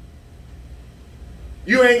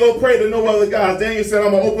 You ain't going to pray to no other gods. Daniel said,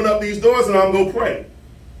 I'm going to open up these doors and I'm going to pray.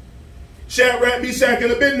 Shadrach, Meshach,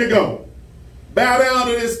 and Abednego. Bow down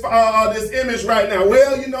to this image right now.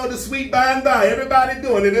 Well, you know, the sweet by and by. Everybody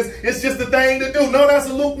doing it. It's just a thing to do. No, that's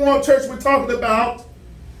a lukewarm church we're talking about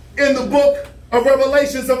in the book of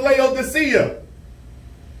Revelations of Laodicea.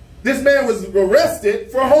 This man was arrested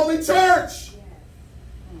for holy church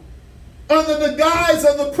under the guise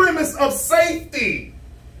of the premise of safety.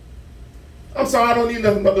 I'm sorry, I don't need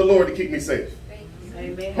nothing but the Lord to keep me safe.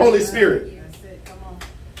 Amen. Holy Spirit.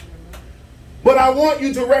 But I want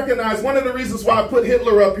you to recognize one of the reasons why I put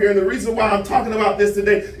Hitler up here, and the reason why I'm talking about this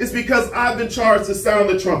today, is because I've been charged to sound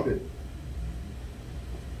the trumpet.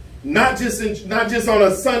 Not just on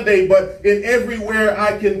a Sunday, but in everywhere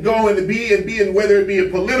I can go and be in, whether it be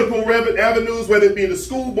in political avenues, whether it be in the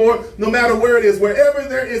school board, no matter where it is, wherever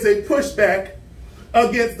there is a pushback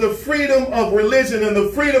against the freedom of religion and the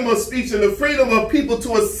freedom of speech and the freedom of people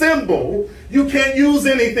to assemble, you can't use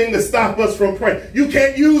anything to stop us from praying. You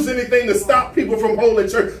can't use anything to stop people from holding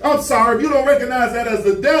church. I'm sorry, if you don't recognize that as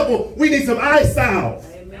the devil, we need some eye salve.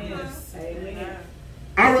 Amen. Amen.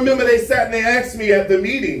 I remember they sat and they asked me at the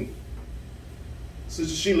meeting.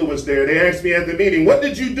 Sister Sheila was there. They asked me at the meeting, what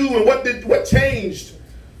did you do and what changed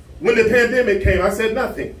when the pandemic came? I said,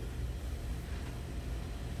 nothing.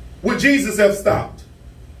 Would Jesus have stopped?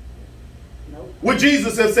 Would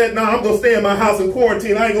Jesus have said, no, I'm going to stay in my house in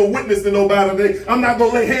quarantine. I ain't going to witness to nobody today. I'm not going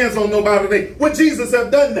to lay hands on nobody today. Would Jesus have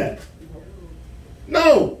done that?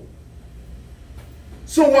 No.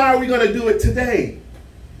 So why are we going to do it today?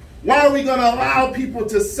 Why are we going to allow people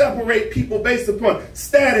to separate people based upon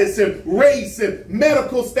status and race and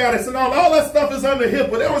medical status and all that stuff is under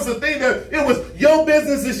HIPAA. There was a thing that it was your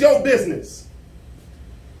business is your business.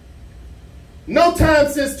 No time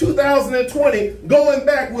since 2020, going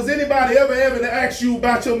back, was anybody ever to ask you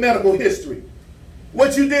about your medical history?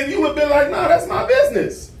 What you did, you would be like, no, that's my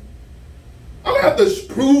business. I don't have to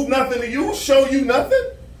prove nothing to you, show you nothing.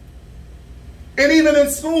 And even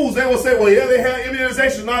in schools, they will say, well, yeah, they had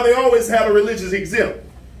immunization. No, they always had a religious exempt.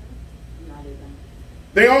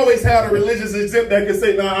 They always had a religious exempt that could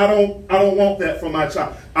say, no, I don't want that for my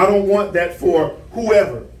child. I don't want that for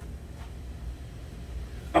whoever.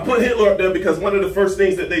 I put Hitler up there because one of the first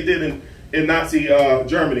things that they did in Nazi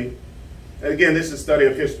Germany, and again, this is a study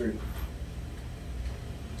of history,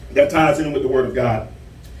 that ties in with the Word of God.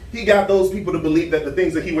 He got those people to believe that the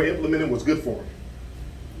things that he were implementing was good for them.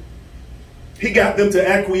 He got them to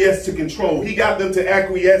acquiesce to control. He got them to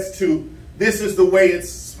acquiesce to, this is the way it's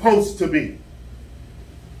supposed to be.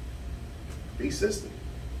 Beast system.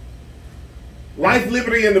 Life,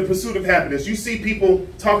 liberty, and the pursuit of happiness. You see people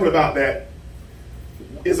talking about that.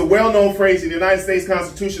 It's a well-known phrase in the United States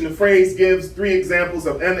Constitution. The phrase gives 3 examples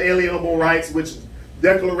of unalienable rights, which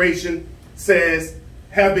Declaration says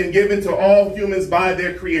have been given to all humans by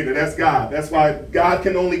their Creator. That's God. That's why God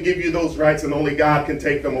can only give you those rights, and only God can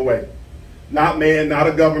take them away. Not man, not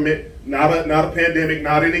a government, not a pandemic,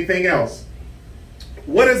 not anything else.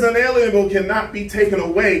 What is unalienable cannot be taken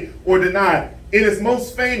away or denied. In its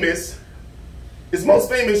most famous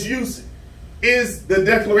use is the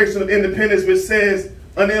Declaration of Independence, which says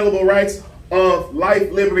unalienable rights of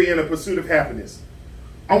life, liberty, and the pursuit of happiness.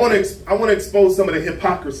 I want to expose some of the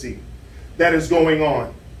hypocrisy that is going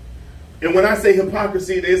on. And when I say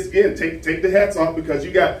hypocrisy, it's, again, take the hats off, because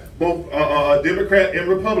you got both Democrat and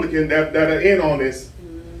Republican that are in on this.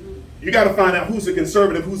 You got to find out who's the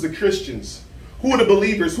conservative, who's the Christians, who are the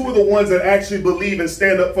believers, who are the ones that actually believe and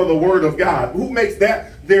stand up for the Word of God, who makes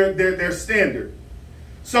that their standard.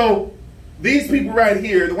 So these people right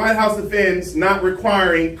here, the White House defends not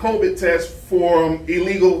requiring COVID tests for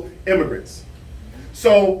illegal immigrants.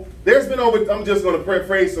 So there's been over, I'm just going to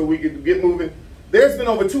paraphrase so we can get moving. There's been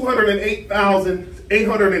over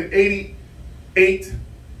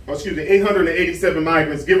 887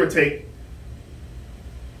 migrants, give or take,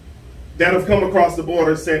 that have come across the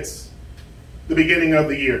border since the beginning of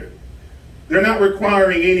the year. They're not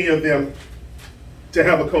requiring any of them to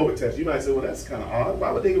have a COVID test. You might say, well, that's kind of odd.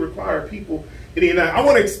 Why would they require people in the United States? I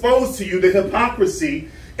want to expose to you the hypocrisy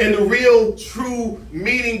and the real, true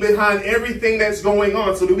meaning behind everything that's going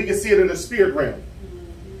on, so that we can see it in the spirit realm.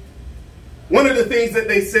 One of the things that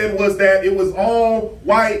they said was that it was all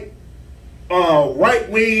white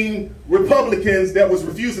right-wing Republicans that was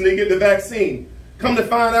refusing to get the vaccine. Come to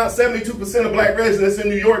find out, 72% of black residents in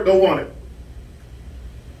New York don't want it.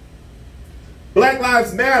 Black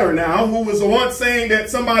Lives Matter now, who was once saying that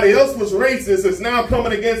somebody else was racist, is now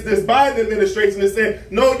coming against this Biden administration and saying,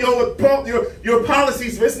 no, your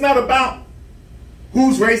policies, it's not about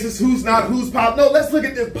who's racist, who's not, who's pop. No, let's look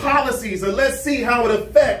at the policies and let's see how it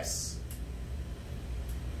affects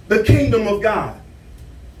the kingdom of God.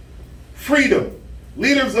 Freedom.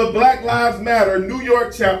 Leaders of Black Lives Matter, New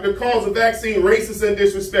York chapter, calls the vaccine racist and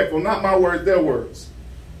disrespectful. Not my words, their words.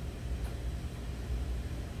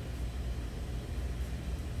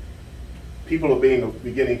 People are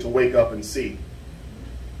beginning to wake up and see.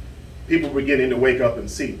 People are beginning to wake up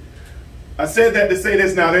and see. I said that to say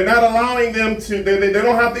this now. They're not allowing them to, they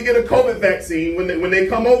don't have to get a COVID vaccine when they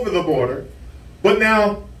come over the border. But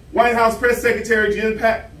now, White House Press Secretary Jen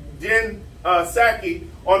Psaki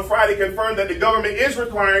on Friday confirmed that the government is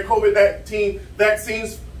requiring COVID-19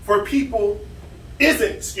 vaccines for people,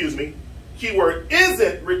 keyword,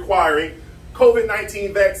 isn't requiring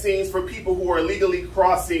COVID-19 vaccines for people who are illegally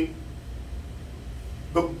crossing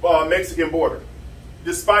the Mexican border,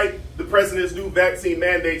 despite the president's new vaccine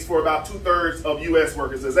mandates for about 2/3 of U.S.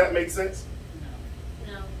 workers. Does that make sense?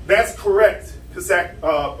 No. That's correct.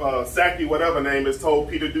 Psaki, whatever name, is told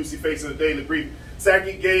Peter Doocy facing the Daily Brief.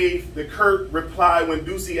 Psaki gave the curt reply when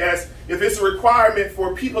Doocy asked if it's a requirement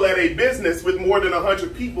for people at a business with more than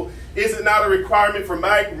 100 people, is it not a requirement for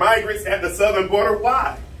migrants at the southern border?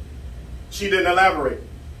 Why? She didn't elaborate.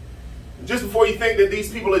 Just before you think that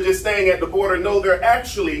these people are just staying at the border, no, they're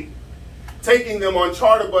actually taking them on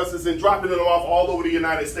charter buses and dropping them off all over the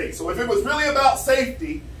United States. So if it was really about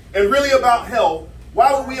safety and really about health,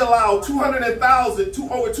 why would we allow over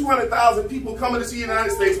 200,000 people coming to the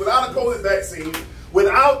United States without a COVID vaccine,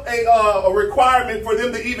 without a requirement for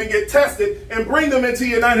them to even get tested, and bring them into the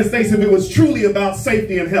United States if it was truly about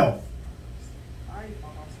safety and health?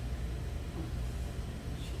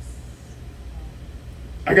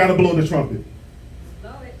 I got to blow the trumpet.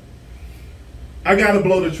 I got to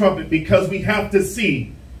blow the trumpet because we have to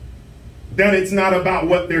see that it's not about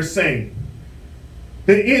what they're saying.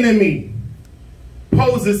 The enemy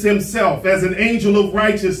poses himself as an angel of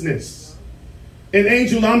righteousness. An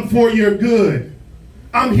angel, I'm for your good.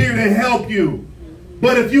 I'm here to help you.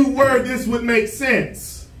 But if you were, this would make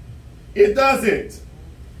sense. It doesn't.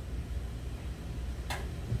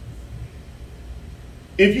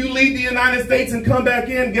 If you leave the United States and come back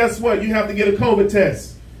in, guess what? You have to get a COVID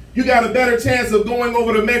test. You got a better chance of going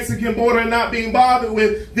over the Mexican border and not being bothered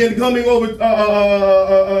with than coming over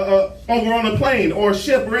over on a plane or a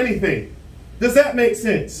ship or anything. Does that make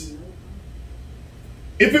sense?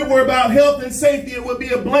 If it were about health and safety, it would be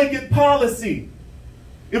a blanket policy.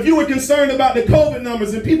 If you were concerned about the COVID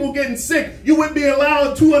numbers and people getting sick, you wouldn't be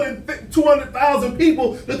allowing 200,000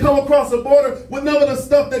 people to come across the border with none of the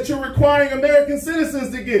stuff that you're requiring American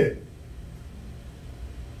citizens to get.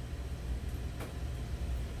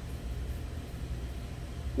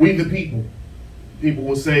 We the people. People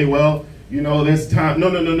will say, well, you know, there's time.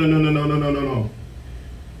 No.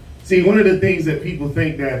 See, one of the things that people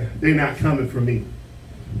think that they're not coming for me.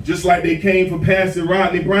 Just like they came for Pastor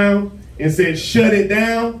Rodney Brown and said, shut it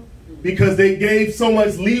down, because they gave so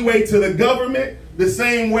much leeway to the government, the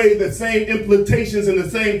same way, the same implementations and the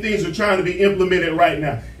same things are trying to be implemented right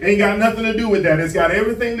now. It ain't got nothing to do with that. It's got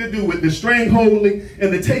everything to do with the strangholding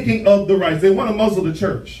and the taking of the rights. They want to muzzle the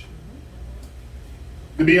church,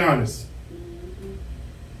 to be honest.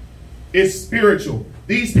 It's spiritual.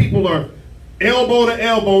 These people are elbow to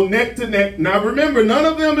elbow, neck to neck. Now remember, none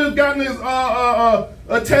of them have gotten this,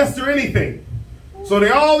 a test or anything. So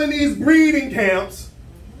they're all in these breeding camps,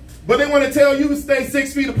 but they want to tell you to stay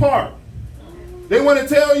 6 feet apart. They want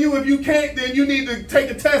to tell you if you can't, then you need to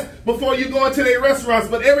take a test before you go into their restaurants.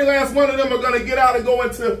 But every last one of them are going to get out and go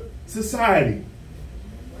into society.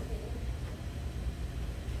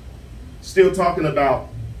 Still talking about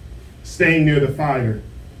staying near the fire.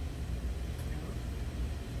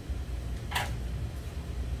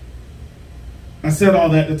 I said all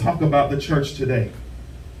that to talk about the church today.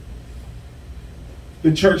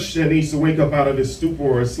 The church that needs to wake up out of its stupor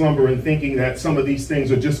or slumber and thinking that some of these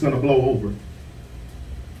things are just going to blow over.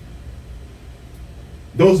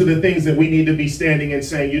 Those are the things that we need to be standing and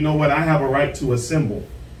saying, you know what, I have a right to assemble.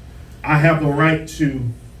 I have the right to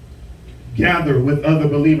gather with other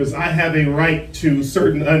believers. I have a right to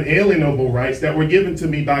certain unalienable rights that were given to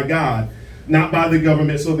me by God, not by the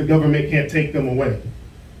government, so the government can't take them away.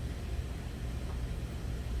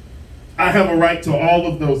 I have a right to all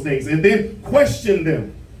of those things, and then question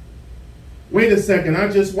them. Wait a second,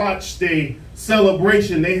 I just watched a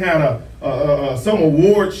celebration. They had some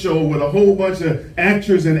award show with a whole bunch of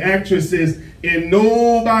actors and actresses, and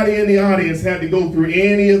nobody in the audience had to go through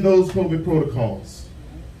any of those COVID protocols.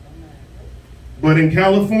 But in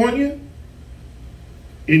California,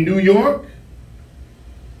 in New York,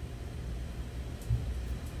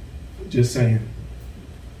 just saying,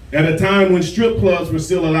 at a time when strip clubs were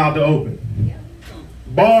still allowed to open,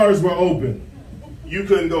 bars were open, you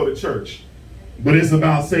couldn't go to church. But it's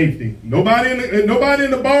about safety. Nobody in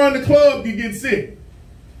the bar and the club can get sick.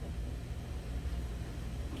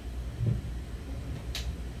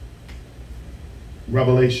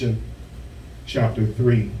 Revelation chapter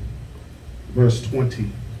 3, verse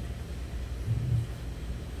 20.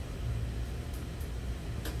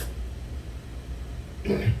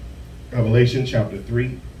 Revelation chapter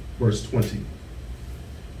 3, verse 20.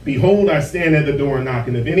 Behold, I stand at the door and knock,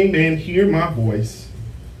 and if any man hear my voice,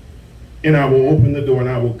 and I will open the door, and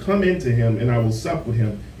I will come into him, and I will sup with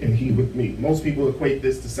him, and he with me. Most people equate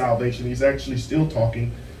this to salvation. He's actually still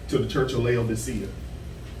talking to the church of Laodicea,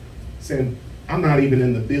 saying, I'm not even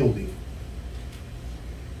in the building.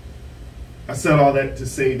 I said all that to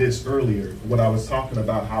say this earlier, what I was talking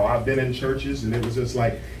about, how I've been in churches, and it was just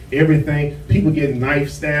like everything, people getting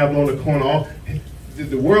knife stabbed on the corner,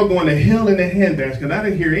 the world going to hell in a handbasket, and I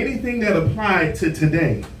didn't hear anything that applied to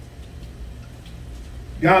today.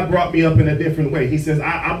 God brought me up in a different way. He says,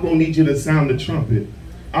 I'm going to need you to sound the trumpet.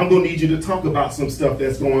 I'm going to need you to talk about some stuff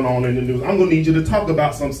that's going on in the news. I'm going to need you to talk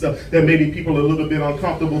about some stuff that maybe people are a little bit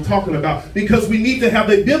uncomfortable talking about, because we need to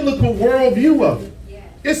have a biblical worldview of it. Yeah.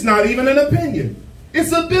 It's not even an opinion.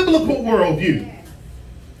 It's a biblical worldview. Yeah.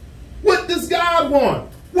 What does God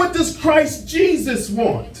want? What does Christ Jesus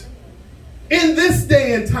want in this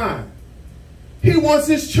day and time? He wants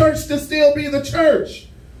his church to still be the church.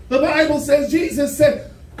 The Bible says, Jesus said,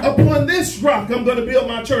 upon this rock I'm going to build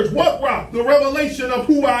my church. What rock? The revelation of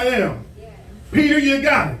who I am. Yeah. Peter, you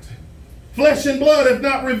got it. Flesh and blood have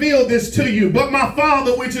not revealed this to you, but my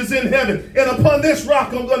Father which is in heaven. And upon this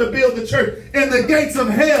rock I'm going to build the church. And the gates of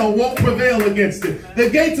hell won't prevail against it. The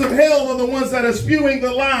gates of hell are the ones that are spewing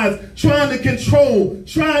the lies, trying to control,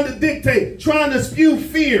 trying to dictate, trying to spew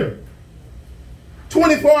fear.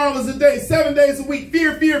 24 hours a day, 7 days a week,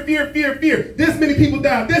 fear, fear, fear, fear, fear. This many people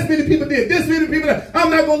died, this many people did, this many people died. I'm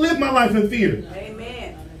not going to live my life in fear.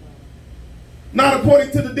 Amen. Not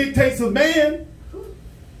according to the dictates of man.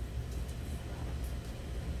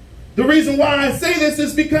 The reason why I say this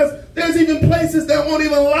is because there's even places that won't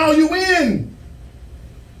even allow you in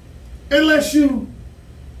unless you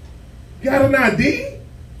got an ID.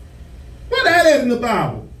 Where that at in the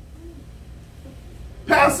Bible?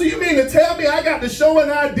 Pastor, you mean to tell me I got to show an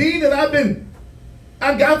ID that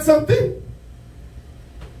I got something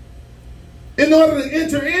in order to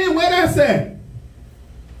enter in? Where that's at?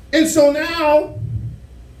 And so now,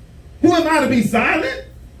 who am I to be silent?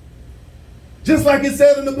 Just like it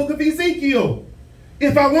said in the book of Ezekiel,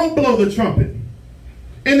 if I won't blow the trumpet,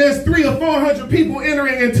 and there's 300 or 400 people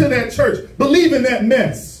entering into that church, believing that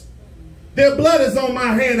mess, their blood is on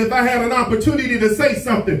my hand if I had an opportunity to say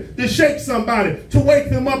something, to shake somebody, to wake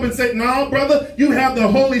them up and say, no, brother, you have the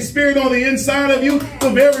Holy Spirit on the inside of you, the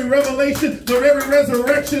very revelation, the very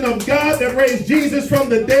resurrection of God that raised Jesus from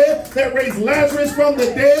the dead, that raised Lazarus from the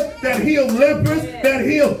dead, that healed lepers, that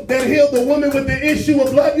healed the woman with the issue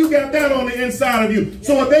of blood. You got that on the inside of you.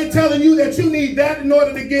 So if they're telling you that you need that in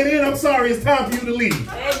order to get in, I'm sorry, it's time for you to leave.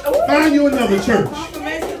 Find you another church.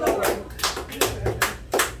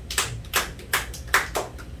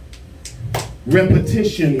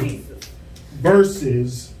 Repetition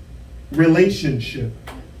versus relationship.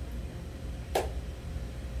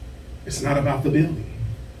 It's not about the building.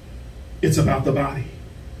 It's about the body.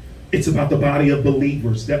 It's about the body of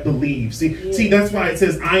believers that believe. See, that's why it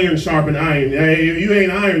says iron sharpen iron. You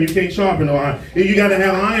ain't iron, you can't sharpen no iron. You got to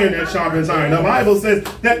have iron that sharpens iron. The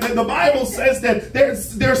Bible says that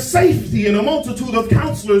there's safety in a multitude of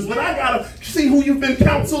counselors, but I gotta see who you've been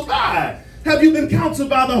counseled by. Have you been counseled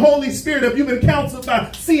by the Holy Spirit? Have you been counseled by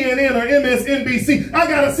CNN or MSNBC? I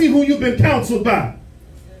got to see who you've been counseled by.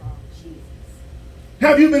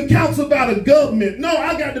 Have you been counseled by the government? No,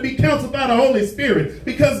 I got to be counseled by the Holy Spirit.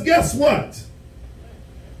 Because guess what?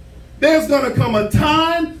 There's going to come a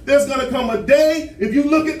time, there's going to come a day. If you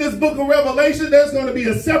look at this book of Revelation, there's going to be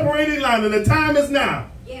a separating line, and the time is now.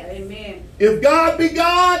 Yes. Amen. If God be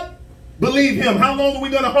God, believe him. How long are we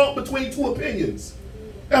going to halt between two opinions?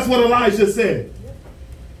 That's what Elijah said.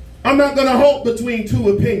 I'm not going to halt between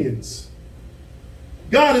two opinions.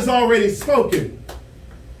 God has already spoken,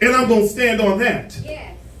 and I'm going to stand on that.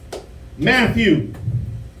 Yes. Matthew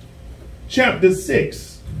chapter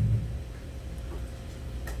 6,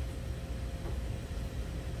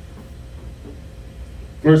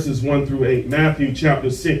 verses 1 through 8. Matthew chapter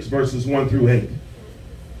 6, verses 1 through 8.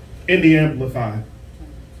 In the Amplified.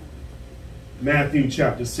 Matthew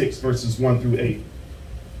chapter 6, verses 1 through 8.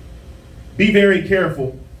 Be very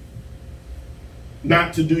careful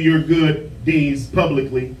not to do your good deeds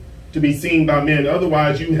publicly to be seen by men.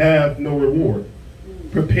 Otherwise, you have no reward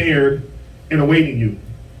prepared and awaiting you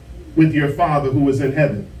with your Father who is in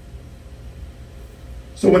heaven.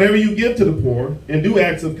 So whenever you give to the poor and do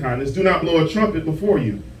acts of kindness, do not blow a trumpet before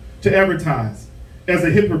you to advertise, as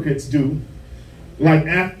the hypocrites do, like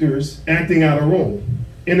actors acting out a role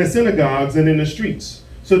in the synagogues and in the streets,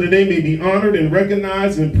 so that they may be honored and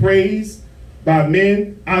recognized and praised by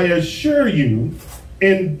men. I assure you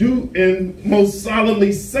and most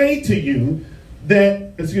solemnly say to you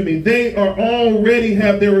that, they are already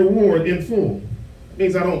have their reward in full. It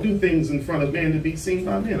means I don't do things in front of man to be seen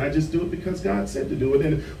by men. I just do it because God said to do it.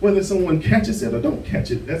 And whether someone catches it or don't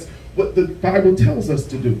catch it, that's what the Bible tells us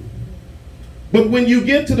to do. But when you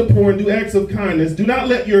give to the poor and do acts of kindness, do not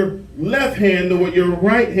let your left hand know what your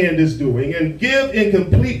right hand is doing, and give in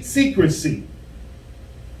complete secrecy.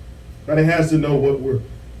 But it has to know what we're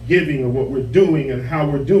giving or what we're doing and how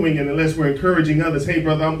we're doing, and unless we're encouraging others, hey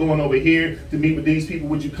brother, I'm going over here to meet with these people,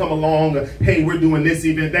 would you come along? Or, hey, we're doing this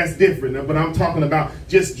event. That's different. But I'm talking about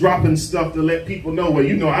just dropping stuff to let people know,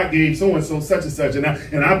 well, I gave so-and-so such and such, and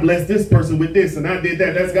I blessed this person with this, and I did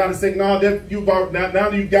that. That's God to say, no, that now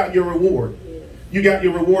you got your reward. You got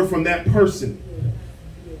your reward from that person.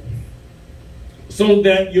 So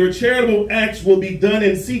that your charitable acts will be done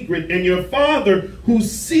in secret, and your Father who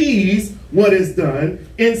sees what is done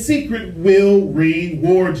in secret will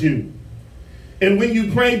reward you. And when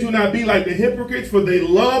you pray, do not be like the hypocrites, for they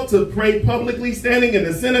love to pray publicly, standing in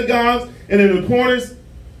the synagogues and in the corners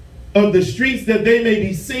of the streets, that they may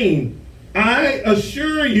be seen. I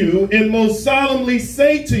assure you and most solemnly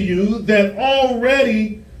say to you that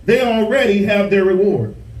they already have their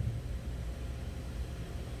reward.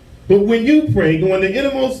 But when you pray, go in the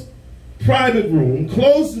innermost private room,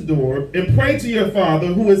 close the door, and pray to your Father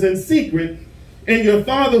who is in secret, and your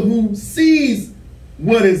Father who sees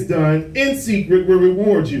what is done in secret will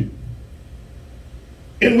reward you.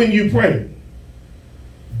 And when you pray,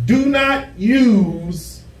 do not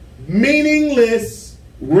use meaningless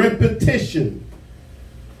repetition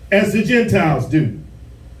as the Gentiles do,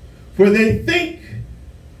 for they think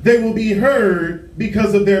they will be heard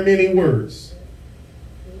because of their many words.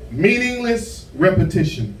 Meaningless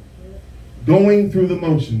repetition, going through the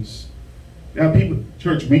motions. Now people,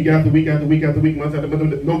 church, week after week after week after week, month after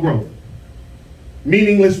month, no growth.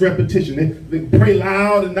 Meaningless repetition. They pray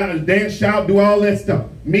loud and not dance, shout, do all that stuff.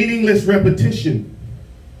 Meaningless repetition.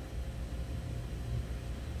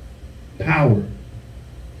 Power.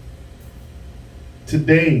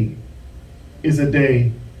 Today is a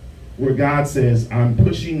day where God says, I'm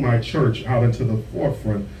pushing my church out into the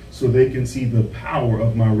forefront so they can see the power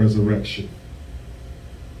of my resurrection.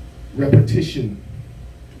 Repetition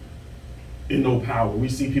and no power. We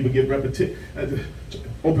see people get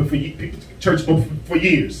open for church open for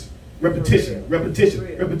years. Repetition,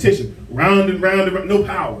 repetition, repetition. Round and round and round. No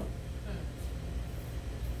power.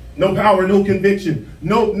 No power, no conviction.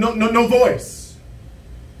 No voice.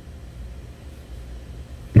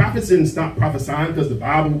 Prophets didn't stop prophesying because the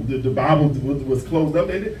Bible was closed up.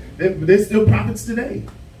 They're still prophets today.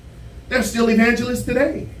 They're still evangelists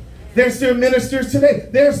today. They're still ministers today.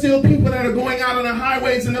 There are still people that are going out on the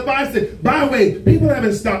highways and the byways. People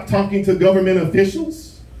haven't stopped talking to government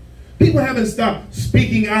officials. People haven't stopped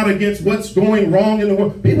speaking out against what's going wrong in the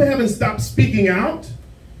world. People haven't stopped speaking out.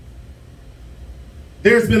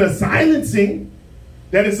 There's been a silencing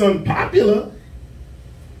that is unpopular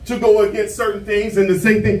to go against certain things and to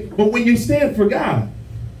say things. But when you stand for God,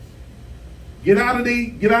 get out of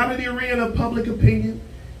the arena of public opinion.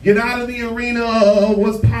 Get out of the arena of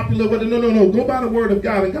what's popular. No. Go by the word of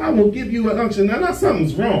God, and God will give you an unction. Now,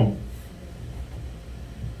 something's wrong.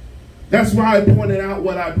 That's why I pointed out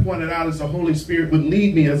what I pointed out, as the Holy Spirit would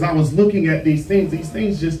lead me as I was looking at these things. These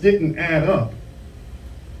things just didn't add up.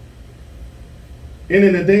 And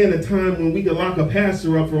in a day and a time when we could lock a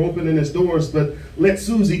pastor up for opening his doors, but let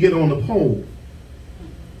Susie get on the pole.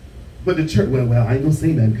 But the church, well, I ain't gonna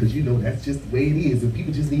say nothing because that's just the way it is. And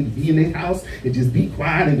people just need to be in their house and just be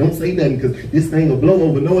quiet and don't say nothing because this thing will blow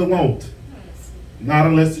over. No, it won't. Not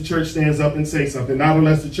unless the church stands up and says something. Not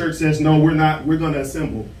unless the church says, no, we're going to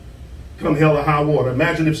assemble. Come hell or high water.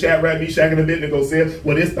 Imagine if Shadrach, Meshach, and Abednego said,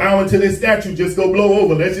 well, it's bowing to this statue, just go blow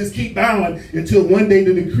over. Let's just keep bowing until one day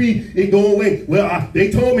the decree, it go away. Well,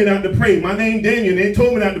 they told me not to pray. My name Daniel, they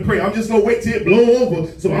told me not to pray. I'm just going to wait till it blow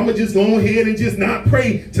over. So I'm going to just go ahead and just not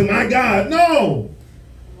pray to my God. No.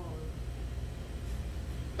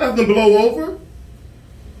 Nothing blow over.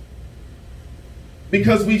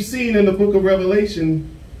 Because we've seen in the book of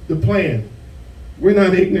Revelation the plan. We're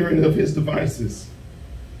not ignorant of his devices.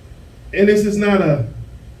 And this is not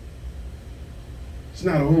it's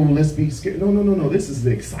not, oh, let's be scared. No. This is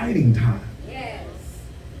the exciting time. Yes.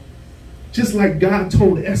 Just like God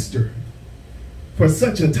told Esther, for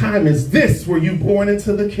such a time as this were you born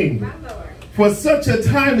into the kingdom. My Lord. For such a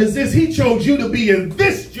time as this, he chose you to be in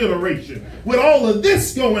this generation with all of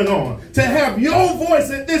this going on, to have your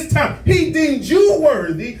voice at this time. He deemed you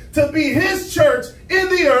worthy to be his church in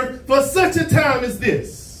the earth for such a time as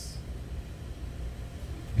this.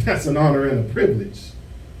 That's an honor and a privilege.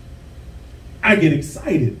 I get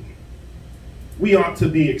excited. We ought to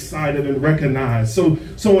be excited and recognize. So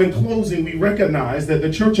in closing, we recognize that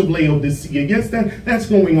the church of Laodicea, yes, that's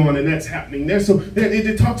going on and that's happening there. So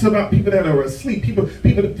it talks about people that are asleep, people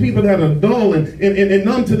that are dull and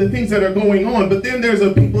numb to the things that are going on. But then there's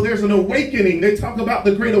an awakening. They talk about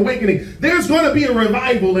the great awakening. There's going to be a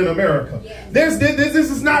revival in America. Yes. This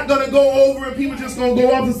is not going to go over and people just going to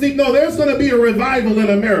go off to sleep. No, there's going to be a revival in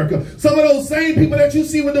America. Some of those same people that you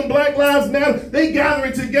see with them Black Lives Matter, they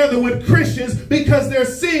gathering together with Christians because they're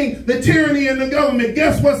seeing the tyranny in the government.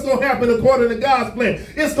 Guess what's going to happen according to God's plan?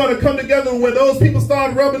 It's going to come together where those people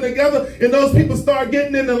start rubbing together and those people start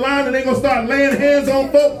getting in the line and they're going to start laying hands on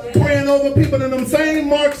folk, praying over people, and them same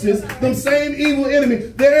Marxists, them same evil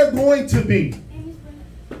enemies, they're going to be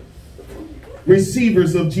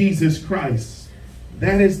receivers of Jesus Christ.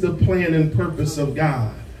 That is the plan and purpose of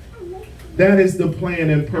God. That is the plan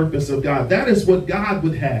and purpose of God. That is what God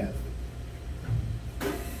would have.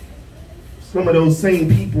 Some of those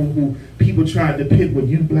same people who people tried to pit with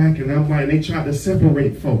you black and I'm white, and they tried to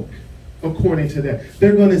separate folk according to that.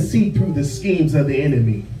 They're going to see through the schemes of the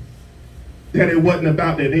enemy. That it wasn't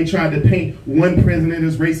about that. They tried to paint one president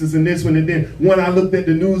as racist and this one, and then one I looked at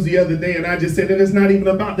the news the other day and I just said that it's not even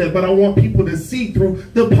about that, but I want people to see through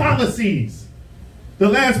the policies. The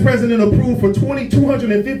last president approved for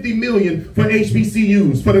 $250 million for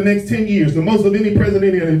HBCUs for the next 10 years, the most of any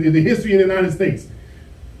president in the history of the United States.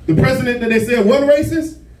 The president that they said wasn't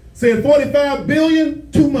racist said $45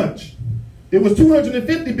 billion, too much. It was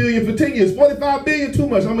 $250 billion for 10 years. $45 billion, too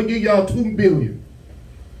much. I'm going to give y'all $2 billion.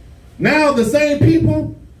 Now the same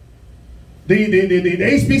people, the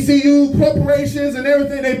HBCU corporations and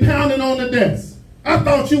everything, they pounding on the desk. I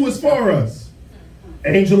thought you was for us.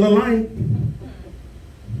 Angel of light.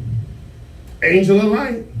 Angel of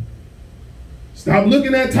light. Stop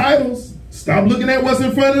looking at titles. Stop looking at what's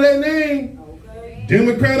in front of their name.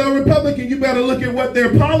 Democrat or Republican, you better look at what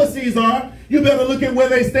their policies are. You better look at where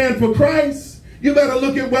they stand for Christ. You better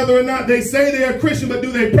look at whether or not they say they are Christian, but do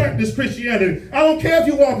they practice Christianity? I don't care if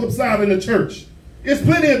you walk upside in the church. There's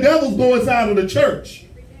plenty of devils go inside of the church.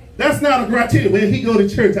 That's not a criteria. When he go to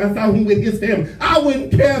church, I thought he went against them. I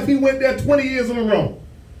wouldn't care if he went there 20 years in a row.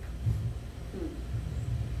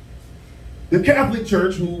 The Catholic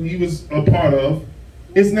Church, who he was a part of,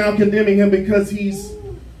 is now condemning him because he's...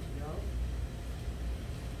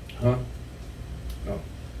 No.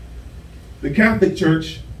 The Catholic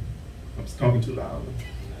Church, I'm talking too loud.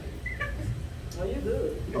 Oh, you're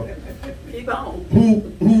good. No. Keep on.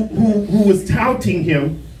 Who was touting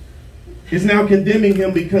him is now condemning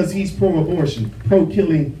him because he's pro-abortion,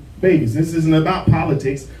 pro-killing babies. This isn't about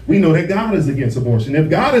politics. We know that God is against abortion.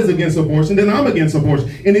 If God is against abortion, then I'm against abortion.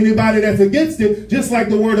 And anybody that's against it, just like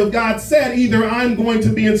the word of God said, either I'm going to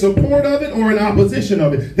be in support of it or in opposition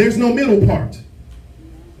of it. There's no middle part.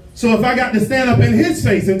 So if I got to stand up in his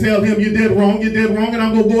face and tell him you did wrong, and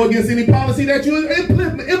I'm going to go against any policy that you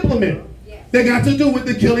implement, yes, that got to do with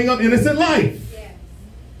the killing of innocent life.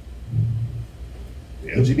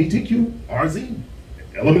 Yes. LGBTQ, RZ,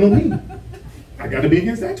 elemental P. I got to be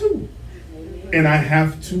against that too. And I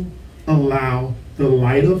have to allow the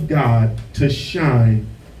light of God to shine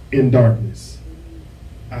in darkness.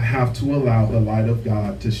 I have to allow the light of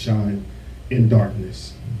God to shine in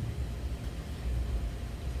darkness.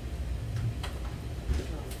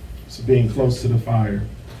 So being close to the fire.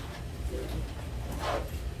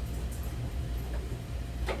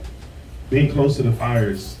 Being close to the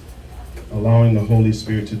fire is allowing the Holy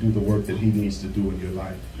Spirit to do the work that he needs to do in your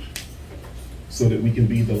life so that we can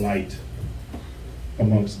be the light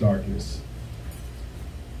amongst darkness.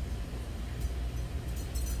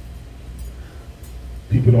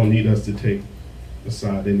 People don't need us to take a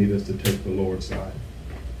side, they need us to take the Lord's side.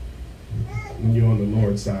 When you're on the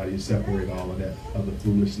Lord's side, you separate all of that other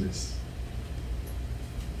foolishness.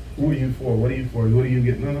 Who are you for? What are you for? What do you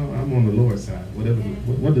get? No, I'm on the Lord's side. Whatever.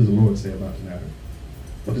 What does the Lord say about the matter?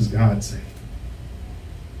 What does God say?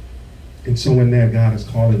 And so in that, God is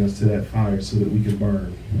calling us to that fire so that we can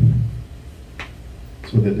burn,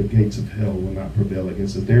 so that the gates of hell will not prevail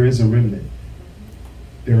against us. There is a remnant.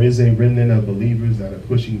 There is a remnant of believers that are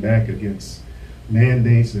pushing back against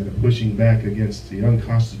mandates, that are pushing back against the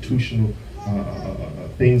unconstitutional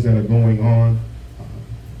things that are going on.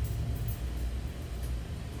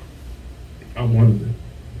 I'm one of them.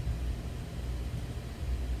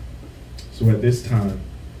 So at this time,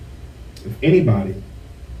 if anybody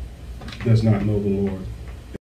does not know the Lord,